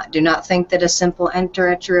does not. Do not think that a simple enter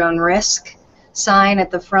at your own risk sign at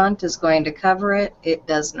the front is going to cover it. It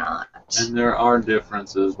does not. And there are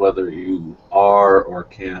differences whether you are or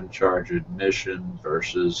can charge admission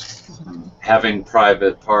versus having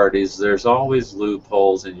private parties. There's always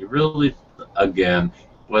loopholes, and you really, again,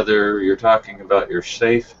 whether you're talking about your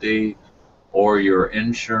safety or your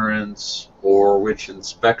insurance or which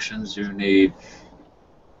inspections you need,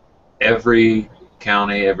 every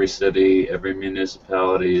county, every city, every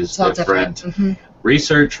municipality is different.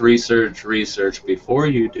 Research before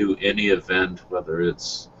you do any event, whether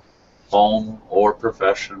it's home or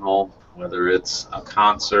professional, whether it's a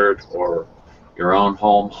concert or your own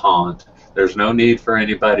home haunt. There's no need for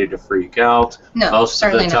anybody to freak out. No, most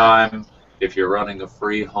of the certainly time, if you're running a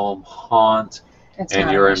free home haunt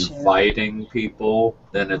and you're inviting people,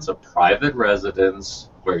 then it's a private residence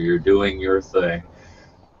where you're doing your thing.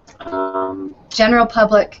 General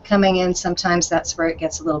public coming in, sometimes that's where it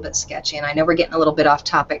gets a little bit sketchy, and I know we're getting a little bit off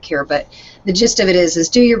topic here, but the gist of it is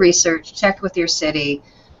do your research, check with your city,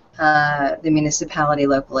 the municipality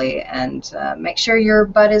locally, and make sure your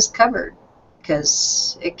butt is covered,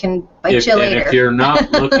 because it can bite you later. And if you're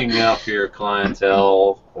not looking out for your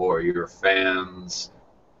clientele or your fans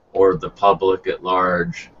or the public at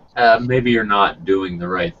large, maybe you're not doing the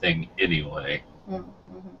right thing anyway.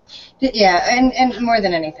 Yeah, and more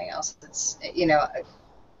than anything else, it's, you know,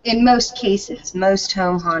 in most cases, most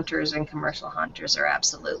home haunters and commercial haunters are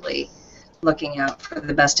absolutely looking out for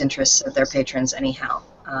the best interests of their patrons anyhow.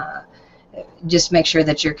 Just make sure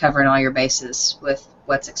that you're covering all your bases with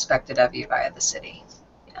what's expected of you by the city.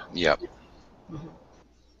 Yep.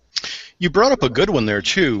 You brought up a good one there,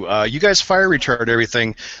 too. You guys fire retard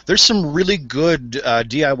everything. There's some really good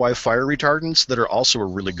DIY fire retardants that are also a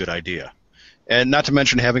really good idea. And not to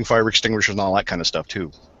mention having fire extinguishers and all that kind of stuff,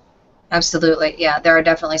 too. Absolutely, yeah. There are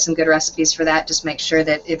definitely some good recipes for that. Just make sure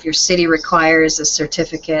that if your city requires a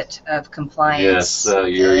certificate of compliance, your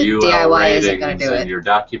UL DIY isn't going ratings to do and it. your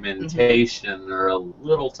documentation are a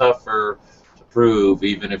little tougher to prove,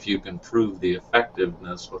 even if you can prove the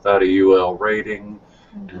effectiveness without a UL rating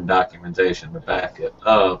and documentation to back it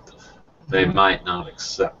up. They might not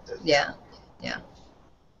accept it. Yeah.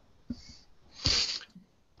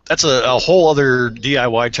 That's a whole other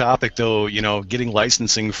DIY topic, though, you know, getting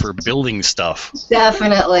licensing for building stuff.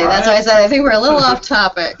 Definitely. Right. That's why I said I think we're a little off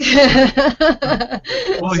topic.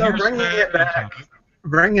 Well, so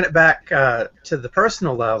bringing it back to the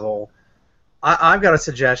personal level, I've got a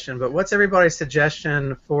suggestion, but what's everybody's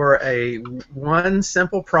suggestion for one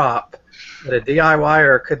simple prop that a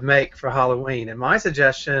DIYer could make for Halloween? And my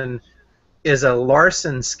suggestion is a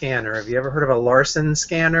Larson scanner. Have you ever heard of a Larson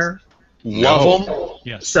scanner? Love them.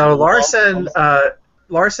 Yes. So Larson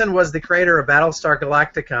Larson was the creator of Battlestar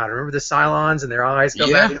Galactica. Remember the Cylons and their eyes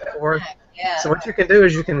go back and forth? Yeah. So what you can do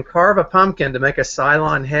is you can carve a pumpkin to make a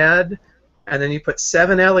Cylon head, and then you put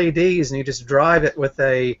 7 LEDs and you just drive it with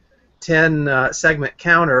a 10 segment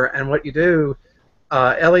counter. And what you do,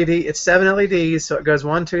 it's 7 LEDs, so it goes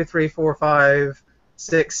 1, 2, 3, 4, 5,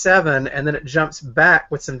 6, 7, and then it jumps back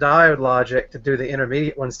with some diode logic to do the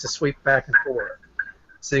intermediate ones to sweep back and forth.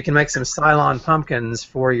 So you can make some Cylon pumpkins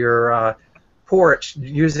for your porch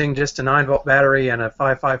using just a 9-volt battery and a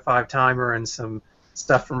 555 timer and some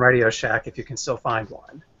stuff from Radio Shack if you can still find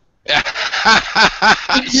one.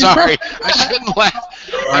 Sorry, I shouldn't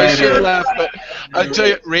laugh. But I'll tell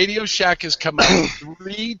you, Radio Shack has come out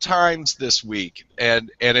 3 times this week, and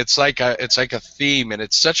it's like a theme, and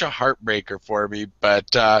it's such a heartbreaker for me.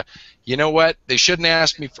 But you know what? They shouldn't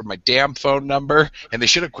ask me for my damn phone number, and they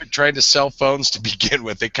should have quit trying to sell phones to begin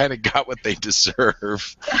with. They kind of got what they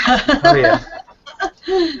deserve. Oh yeah.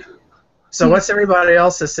 So what's everybody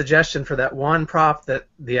else's suggestion for that one prop that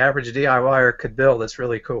the average DIYer could build that's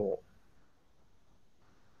really cool?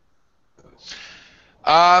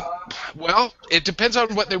 Well, it depends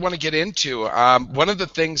on what they want to get into. One of the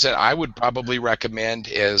things that I would probably recommend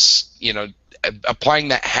is, applying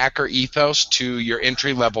that hacker ethos to your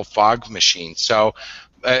entry-level fog machine. So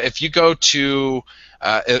if you go to,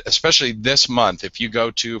 especially this month, if you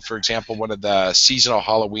go to, for example, one of the seasonal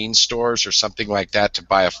Halloween stores or something like that to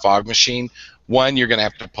buy a fog machine, one, you're going to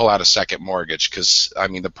have to pull out a second mortgage because,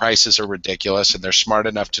 the prices are ridiculous, and they're smart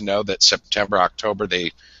enough to know that September, October,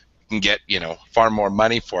 they can get, far more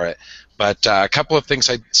money for it. But a couple of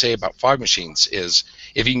things I'd say about fog machines is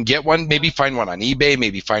if you can get one, maybe find one on eBay,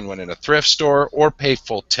 maybe find one in a thrift store, or pay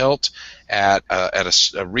full tilt at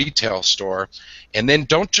a retail store. And then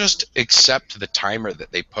don't just accept the timer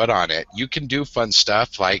that they put on it. You can do fun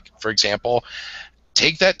stuff like, for example,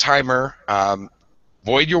 take that timer,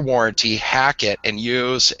 void your warranty, hack it, and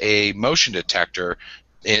use a motion detector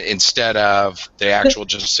instead of the actual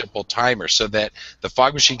just simple timer, so that the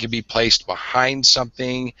fog machine can be placed behind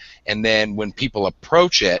something, and then when people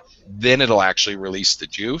approach it, then it'll actually release the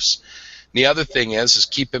juice. The other thing is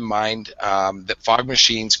keep in mind that fog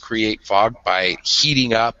machines create fog by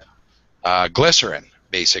heating up glycerin,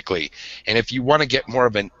 basically. And if you want to get more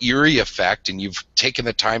of an eerie effect, and you've taken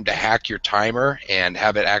the time to hack your timer and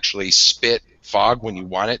have it actually spit fog when you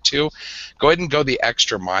want it to, go ahead and go the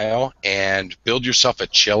extra mile and build yourself a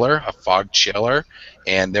chiller, a fog chiller,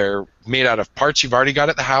 and they're made out of parts you've already got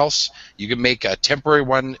at the house. You can make a temporary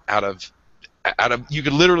one out of you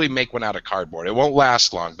could literally make one out of cardboard. It won't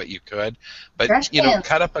last long, but you could. But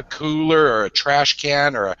cut up a cooler or a trash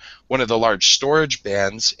can or one of the large storage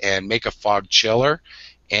bins and make a fog chiller.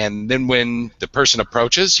 And then when the person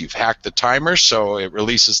approaches, you've hacked the timer so it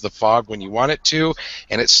releases the fog when you want it to,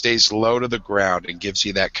 and it stays low to the ground and gives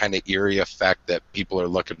you that kind of eerie effect that people are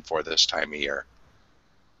looking for this time of year.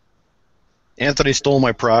 Anthony stole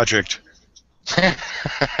my project. Sorry.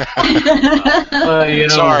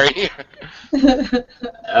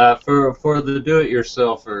 For the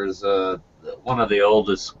do-it-yourselfers, one of the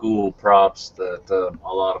oldest school props that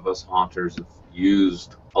a lot of us haunters have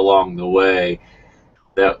used along the way,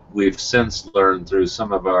 that we've since learned through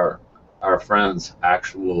some of our friends'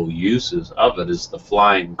 actual uses of it, is the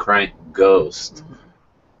flying crank ghost.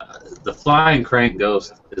 The flying crank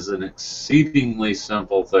ghost is an exceedingly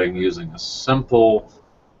simple thing using a simple,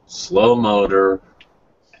 slow motor,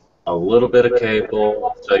 a little bit of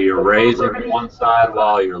cable, so you're raising one side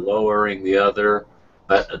while you're lowering the other.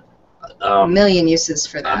 But a million uses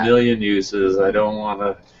for that. A million uses. I don't want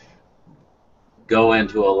to go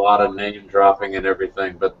into a lot of name dropping and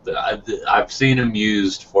everything, but I've seen them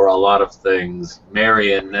used for a lot of things: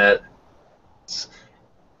 marionettes,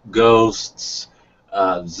 ghosts,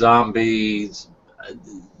 zombies,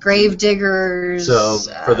 grave diggers. So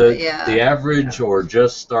for the average or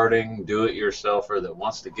just starting do-it-yourselfer that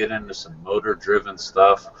wants to get into some motor-driven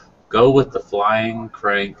stuff, go with the flying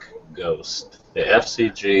crank ghost. The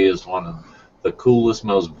FCG is one of the coolest,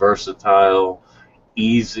 most versatile,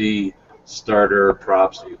 easy starter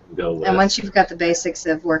props you can go with. And once you've got the basics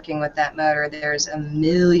of working with that motor, there's a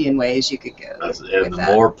million ways you could go. And the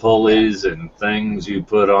more pulleys and things you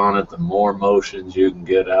put on it, the more motions you can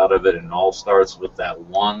get out of it. And it all starts with that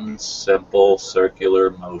one simple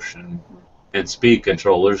circular motion. And speed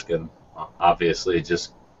controllers can obviously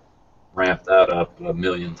just ramp that up a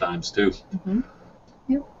million times too. Mm-hmm.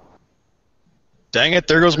 Yep. Dang it,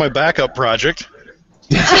 there goes my backup project.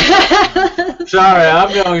 Sorry,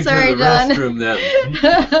 I'm going to the restroom then.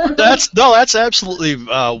 That's absolutely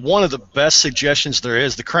one of the best suggestions there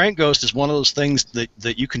is. The crank ghost is one of those things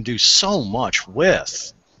that you can do so much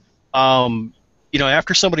with. you know,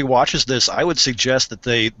 after somebody watches this, I would suggest that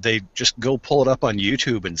they just go pull it up on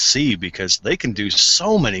YouTube and see, because they can do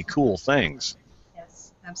so many cool things.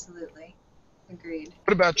 Yes, absolutely. Agreed.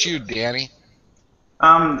 What about you, Danny?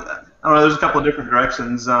 I don't know. There's a couple of different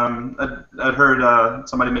directions. I'd heard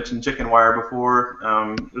somebody mention chicken wire before.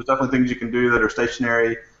 There's definitely things you can do that are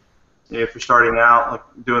stationary. If you're starting out, like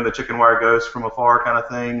doing the chicken wire ghost from afar kind of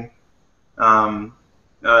thing.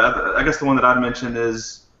 I guess the one that I'd mention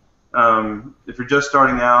is if you're just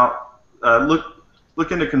starting out,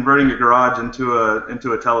 look into converting your garage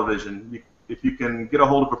into a television. If you can get a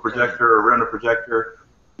hold of a projector or rent a projector,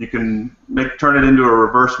 you can turn it into a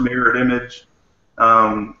reverse mirrored image.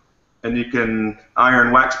 And you can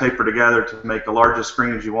iron wax paper together to make the largest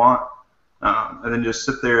screen as you want, and then just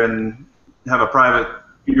sit there and have a private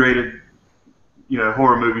curated,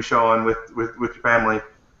 horror movie showing with your family,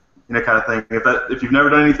 kind of thing. If you've never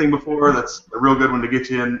done anything before, that's a real good one to get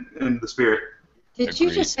you in the spirit. Did you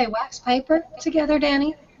just say wax paper together,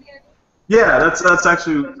 Danny? Yeah, that's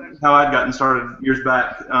actually how I'd gotten started years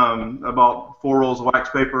back. I bought 4 rolls of wax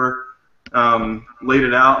paper. Laid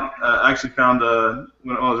it out. I actually found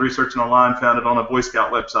when I was researching online, found it on a Boy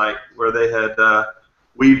Scout website where they had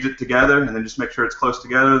weaved it together, and then just make sure it's close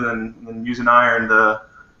together. Then use an iron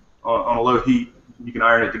on a low heat, you can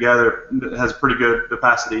iron it together. It has pretty good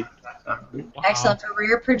opacity. Excellent for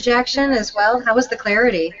rear projection as well. How was the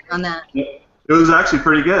clarity on that? It was actually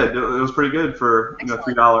pretty good. It was pretty good for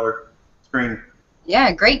 $3 screen.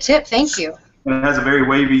 Yeah, great tip. Thank you. And it has a very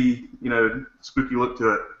wavy, spooky look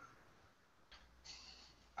to it.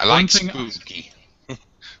 I like spooky.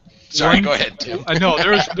 Sorry, go ahead, Tim. No,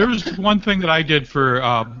 there was one thing that I did for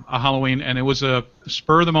a Halloween, and it was a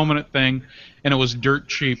spur-of-the-moment thing, and it was dirt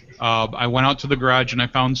cheap. I went out to the garage, and I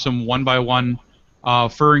found some 1x1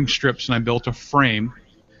 furring strips, and I built a frame.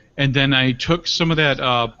 And then I took some of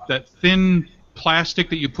that thin plastic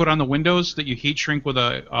that you put on the windows that you heat shrink with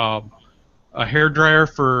a hair dryer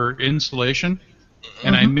for insulation.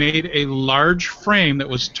 And I made a large frame that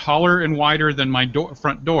was taller and wider than my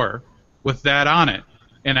front door with that on it.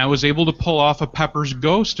 And I was able to pull off a Pepper's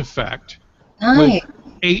Ghost effect with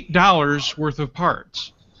 $8 worth of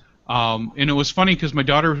parts. And it was funny because my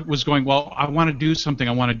daughter was going, well, I want to do something.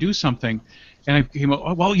 And I came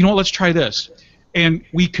up, well, let's try this. And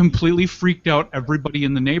we completely freaked out everybody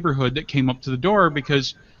in the neighborhood that came up to the door,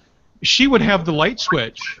 because she would have the light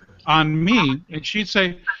switch on me, and she'd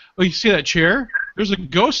say, oh, you see that chair? There's a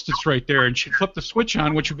ghost that's right there. And she'd flip the switch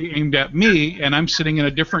on, which would be aimed at me, and I'm sitting in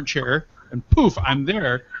a different chair, and poof, I'm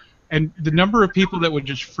there. And the number of people that would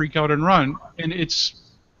just freak out and run, and it's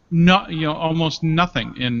not, almost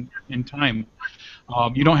nothing in time.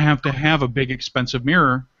 You don't have to have a big, expensive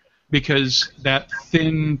mirror, because that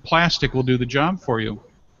thin plastic will do the job for you.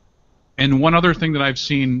 And one other thing that I've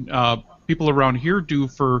seen people around here do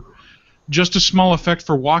for just a small effect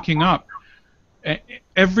for walking up,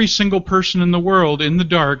 every single person in the world in the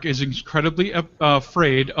dark is incredibly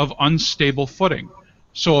afraid of unstable footing.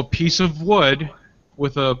 So a piece of wood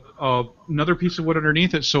with another piece of wood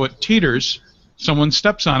underneath it, so it teeters, someone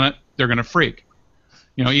steps on it, they're going to freak.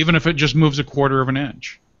 Even if it just moves a quarter of an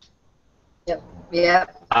inch. Yep. Yeah.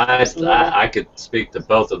 I could speak to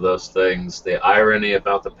both of those things. The irony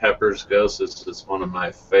about the Pepper's Ghost is one of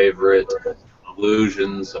my favorite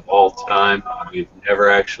illusions of all time. We've never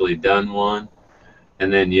actually done one.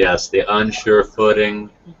 And then, yes, the unsure footing.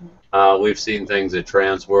 We've seen things at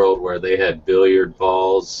Transworld where they had billiard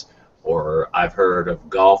balls, or I've heard of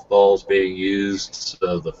golf balls being used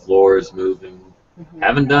so the floor is moving.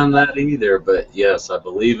 Haven't done that either, but yes, I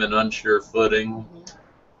believe in unsure footing.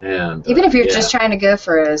 And even if you're just trying to go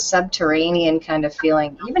for a subterranean kind of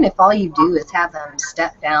feeling, even if all you do is have them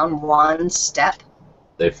step down one step,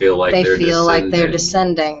 they feel like they're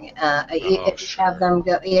descending. If you have them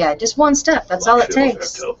go, just one step. That's all it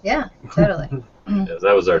takes. Yeah, totally. Yes,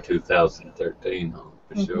 that was our 2013 home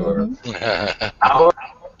for sure.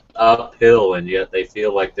 Uphill, and yet they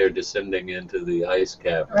feel like they're descending into the ice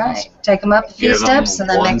caverns. Right. Take them up a few steps and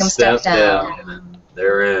then make them step down. And then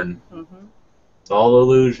they're in. It's all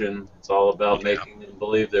illusion. It's all about making them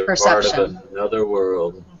believe they're part of another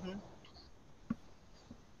world.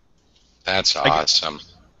 That's awesome.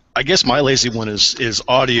 I guess my lazy one is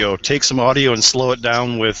audio. Take some audio and slow it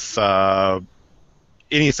down with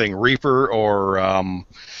anything, Reaper or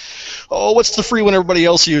what's the free one everybody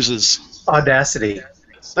else uses? Audacity.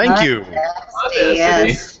 Thank you. Audacity.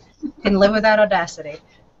 Yes. Can live without Audacity.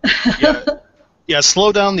 Yeah,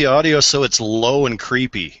 slow down the audio so it's low and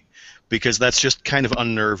creepy, because that's just kind of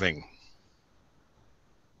unnerving.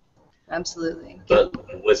 Absolutely.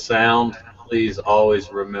 But with sound, please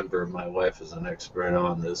always remember, my wife is an expert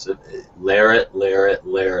on this. Layer it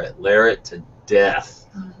to death.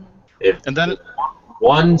 If And then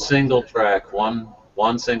one single track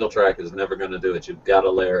is never going to do it. You've got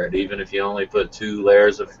to layer it. Even if you only put 2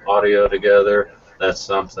 layers of audio together, that's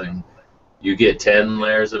something. You get 10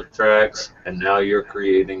 layers of tracks, and now you're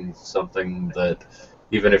creating something that,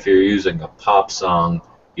 even if you're using a pop song,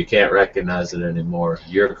 you can't recognize it anymore.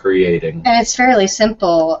 You're creating. And it's fairly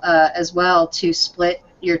simple as well to split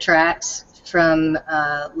your tracks from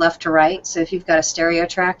left to right. So if you've got a stereo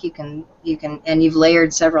track, you can, and you've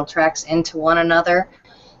layered several tracks into one another,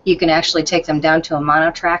 you can actually take them down to a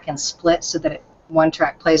mono track and split so that one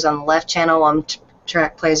track plays on the left channel, one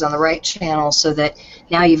track plays on the right channel, so that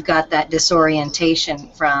now you've got that disorientation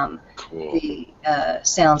from the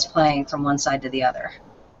sounds playing from one side to the other.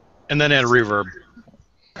 And then add reverb.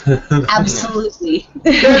 Absolutely.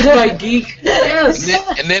 There's my geek. Yes.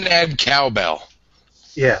 And then add cowbell.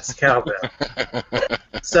 Yes, cowbell.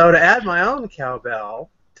 So to add my own cowbell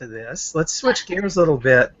to this, let's switch gears a little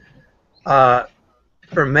bit.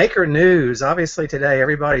 For Maker News, obviously today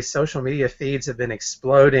everybody's social media feeds have been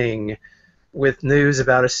exploding with news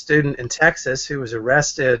about a student in Texas who was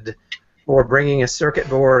arrested for bringing a circuit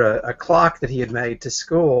board, a clock that he had made to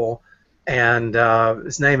school, and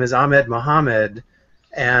his name is Ahmed Mohammed.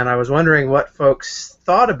 And I was wondering what folks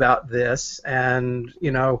thought about this, and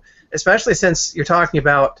especially since you're talking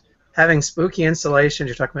about having spooky installations,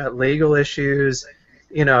 you're talking about legal issues,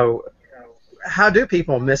 how do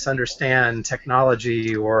people misunderstand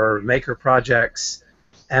technology or maker projects,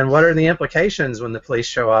 and what are the implications when the police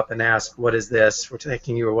show up and ask, what is this, we're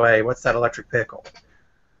taking you away, what's that electric pickle?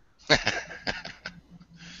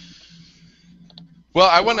 Well,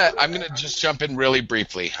 I'm gonna just jump in really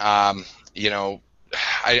briefly.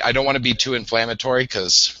 I don't want to be too inflammatory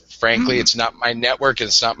because, frankly, it's not my network and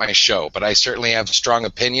it's not my show. But I certainly have strong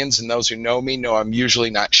opinions, and those who know me know I'm usually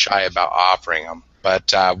not shy about offering them.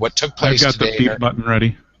 But what took place I've got today? the beep button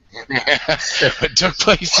ready. What took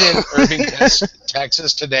place in Irving,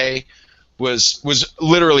 Texas today was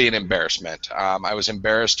literally an embarrassment. I was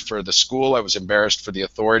embarrassed for the school. I was embarrassed for the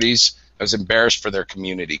authorities. I was embarrassed for their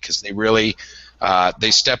community because they really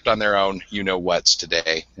they stepped on their own you-know-whats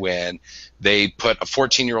today when they put a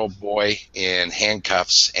 14-year-old boy in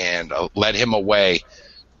handcuffs and led him away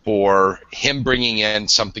for him bringing in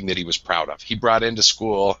something that he was proud of. He brought into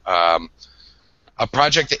school a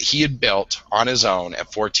project that he had built on his own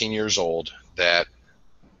at 14 years old that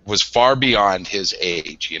was far beyond his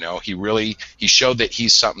age. He showed that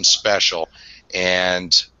he's something special,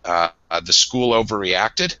 and the school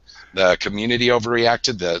overreacted. The community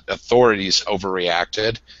overreacted, the authorities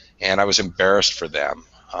overreacted, and I was embarrassed for them.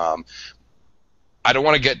 I don't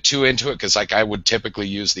want to get too into it because, I would typically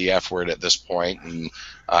use the F word at this point, and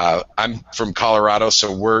I'm from Colorado,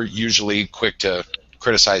 so we're usually quick to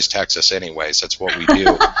criticize Texas anyways. That's what we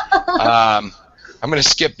do. I'm going to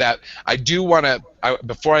skip that. I do want to,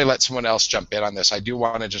 before I let someone else jump in on this, I do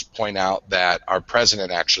want to just point out that our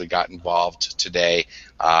president actually got involved today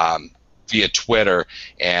via Twitter,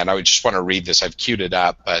 and I would just want to read this. I've queued it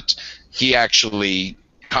up, but he actually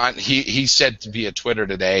he said via Twitter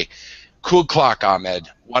today, "Cool clock, Ahmed.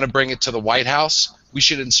 Want to bring it to the White House? We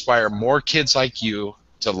should inspire more kids like you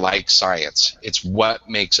to like science. It's what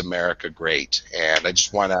makes America great." And I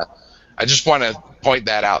just want to point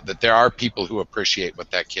that out, that there are people who appreciate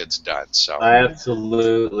what that kid's done. So I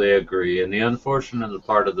absolutely agree. And the unfortunate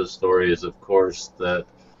part of the story is, of course, that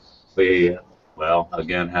we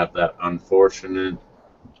again have that unfortunate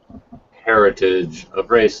heritage of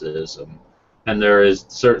racism, and there is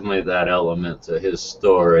certainly that element to his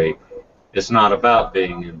story. It's not about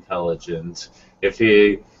being intelligent. If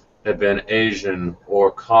he had been Asian or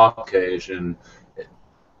Caucasian,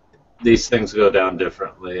 these things go down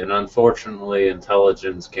differently, and unfortunately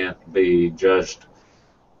intelligence can't be judged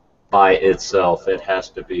by itself. It has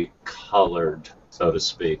to be colored, so to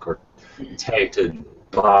speak, or tainted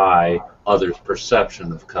by others'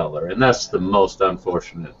 perception of color, and that's the most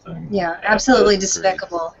unfortunate thing. Yeah, absolutely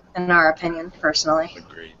despicable, in our opinion, personally.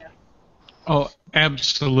 agreed. Oh,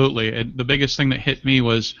 absolutely. And the biggest thing that hit me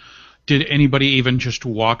was, did anybody even just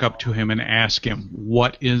walk up to him and ask him,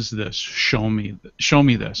 what is this? Show me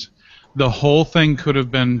this. The whole thing could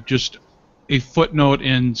have been just a footnote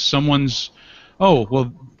in someone's, oh,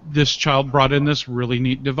 well, this child brought in this really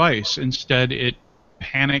neat device. Instead,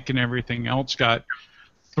 panic and everything else got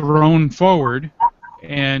thrown forward,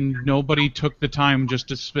 and nobody took the time just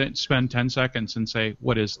to spend 10 seconds and say,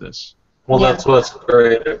 what is this? Well, that's what's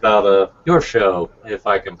great about your show, if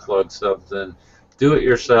I can plug something. Do it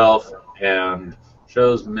yourself, and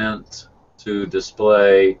shows meant to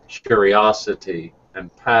display curiosity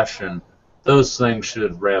and passion, those things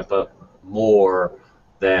should ramp up more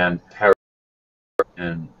than paranoia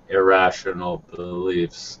and irrational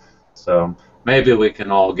beliefs. So maybe we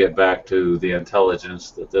can all get back to the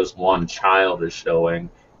intelligence that this one child is showing,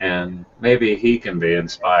 and maybe he can be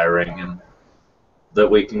inspiring, and that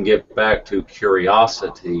we can get back to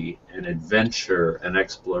curiosity and adventure and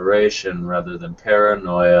exploration rather than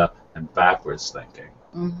paranoia and backwards thinking.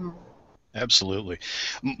 Mm-hmm. Absolutely.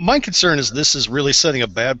 My concern is this is really setting a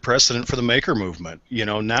bad precedent for the maker movement. You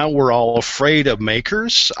know, now we're all afraid of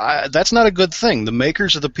makers. That's not a good thing. The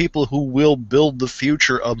makers are the people who will build the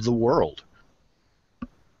future of the world.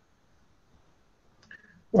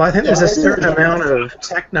 Well, I think there's a certain amount of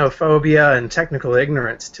technophobia and technical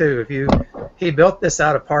ignorance too. He built this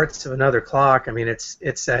out of parts of another clock. I mean,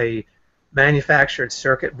 it's a manufactured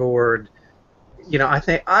circuit board. You know,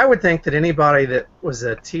 I would think that anybody that was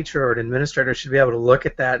a teacher or an administrator should be able to look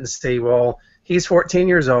at that and see, well, he's 14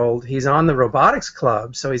 years old, he's on the robotics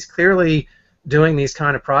club, so he's clearly doing these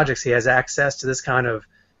kind of projects. He has access to this kind of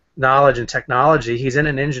knowledge and technology. He's in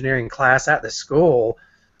an engineering class at the school.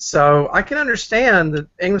 So I can understand the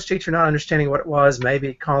English teacher not understanding what it was,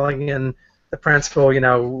 maybe calling in the principal. You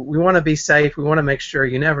know, we want to be safe, we want to make sure,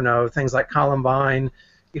 you never know, things like Columbine,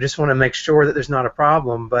 you just want to make sure that there's not a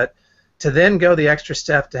problem. But to then go the extra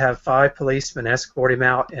step to have 5 policemen escort him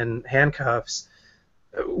out in handcuffs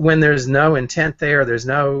when there's no intent there, there's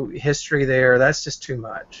no history there, that's just too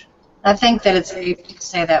much. I think that it's safe to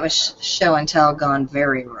say that was show and tell gone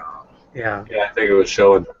very wrong. Yeah. Yeah, I think it was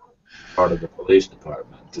showing part of the police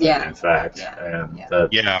department. Yeah. In fact, Yeah. and Yeah.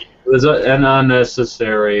 that Yeah. it was an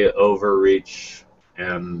unnecessary overreach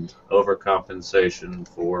and overcompensation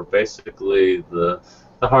for basically the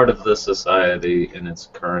heart of the society in its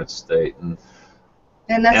current state. And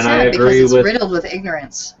that's I sad because agree it's with riddled with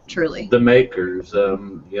ignorance, truly. the makers.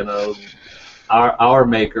 You know, our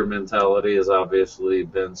maker mentality has obviously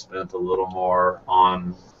been spent a little more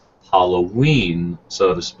on Halloween,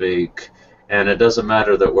 so to speak. And it doesn't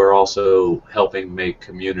matter that we're also helping make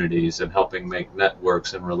communities and helping make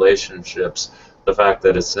networks and relationships. The fact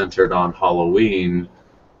that it's centered on Halloween,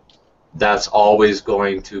 that's always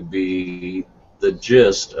going to be the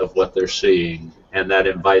gist of what they're seeing. And that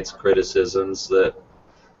invites criticisms that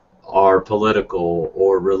are political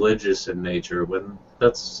or religious in nature, when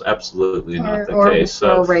that's absolutely not the case.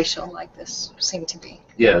 Or racial, like this seem to be.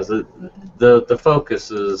 Yeah, the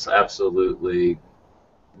focus is absolutely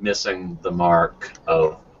missing the mark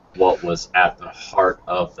of what was at the heart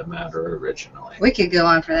of the matter originally. We could go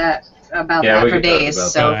on for that about Yeah, that we for could talk days. about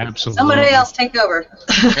So that. Absolutely. somebody else take over.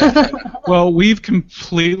 Well, we've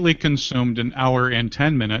completely consumed an hour and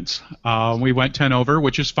 10 minutes. We went 10 over,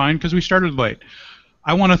 which is fine because we started late.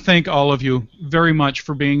 I want to thank all of you very much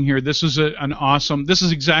for being here. This is an awesome. This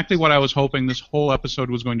is exactly what I was hoping this whole episode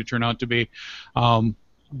was going to turn out to be.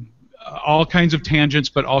 All kinds of tangents,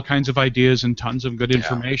 but all kinds of ideas and tons of good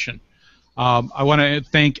information. I want to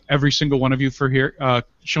thank every single one of you for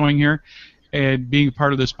showing here and being a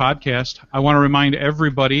part of this podcast. I want to remind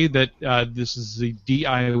everybody that this is the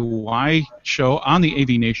DIY show on the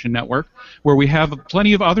AV Nation Network, where we have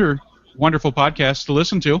plenty of other wonderful podcasts to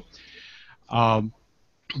listen to.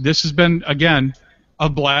 This has been, again, a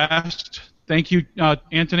blast. Thank you,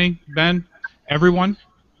 Anthony, Ben, everyone.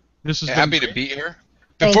 This has Happy been to be here.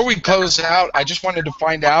 Before we close out, I just wanted to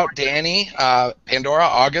find out, Danny, Pandora,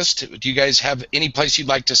 August, do you guys have any place you'd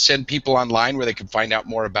like to send people online where they can find out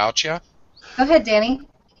more about you? Go ahead, Danny.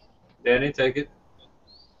 Danny, take it.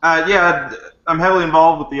 Yeah, I'm heavily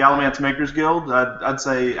involved with the Alamance Makers Guild. I'd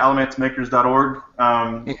say alamancemakers.org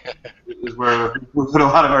is where we put a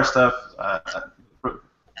lot of our stuff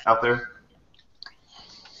out there.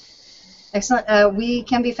 Excellent. We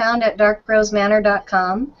can be found at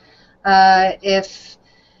darkrosemanor.com. If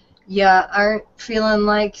you aren't feeling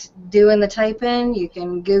like doing the type-in, you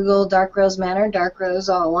can Google Dark Rose Manor, Dark Rose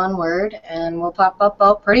all one word, and we'll pop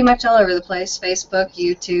up pretty much all over the place. Facebook,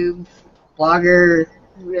 YouTube, Blogger.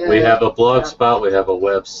 We have a blog spot, we have a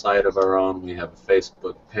website of our own, we have a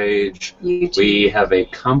Facebook page, YouTube. We have a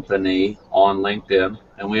company on LinkedIn,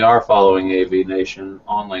 and we are following AV Nation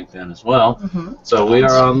on LinkedIn as well. Mm-hmm. So we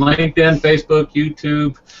are on LinkedIn, Facebook,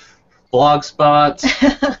 YouTube, Blogspot,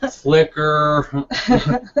 Flickr,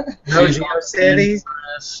 GeoCities,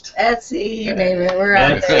 Etsy, you name it, we're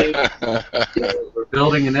out there. Etsy. We're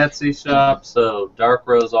building an Etsy shop, so Dark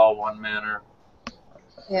Rose all one manner.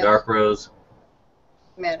 Yep. Dark Rose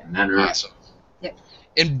Manor. Awesome. Yep.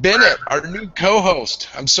 And Bennett, our new co-host,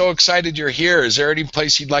 I'm so excited you're here. Is there any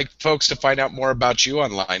place you'd like folks to find out more about you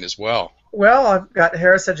online as well? Well, I've got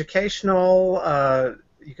Harris Educational,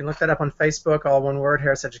 You can look that up on Facebook, all one word,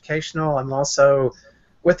 Harris Educational. I'm also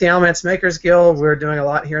with the Alamance Makers Guild. We're doing a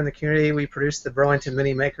lot here in the community. We produce the Burlington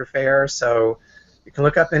Mini Maker Fair, so you can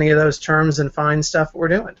look up any of those terms and find stuff we're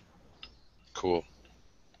doing. Cool.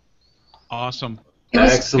 Awesome.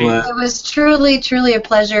 Excellent. It was truly, truly a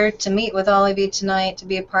pleasure to meet with all of you tonight, to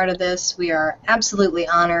be a part of this. We are absolutely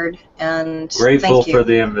honored and Grateful thank you. for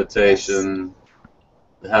the invitation.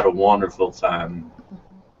 Had a wonderful time.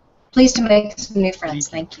 Pleased to make some new friends.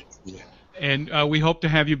 Thank you. And we hope to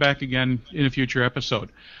have you back again in a future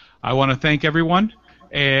episode. I want to thank everyone,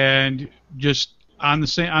 and just on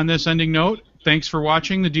this ending note, thanks for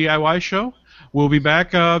watching the DIY show. We'll be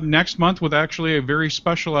back next month with actually a very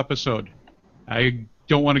special episode. I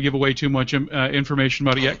don't want to give away too much information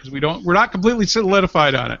about it yet because we're not completely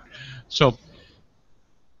solidified on it. So,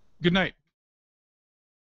 good night.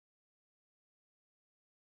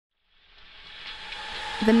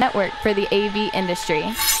 The network for the AV industry.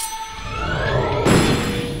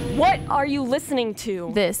 What are you listening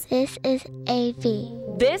to? This is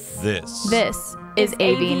AV. This is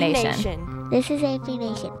AV Nation. This is AV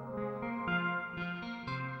Nation.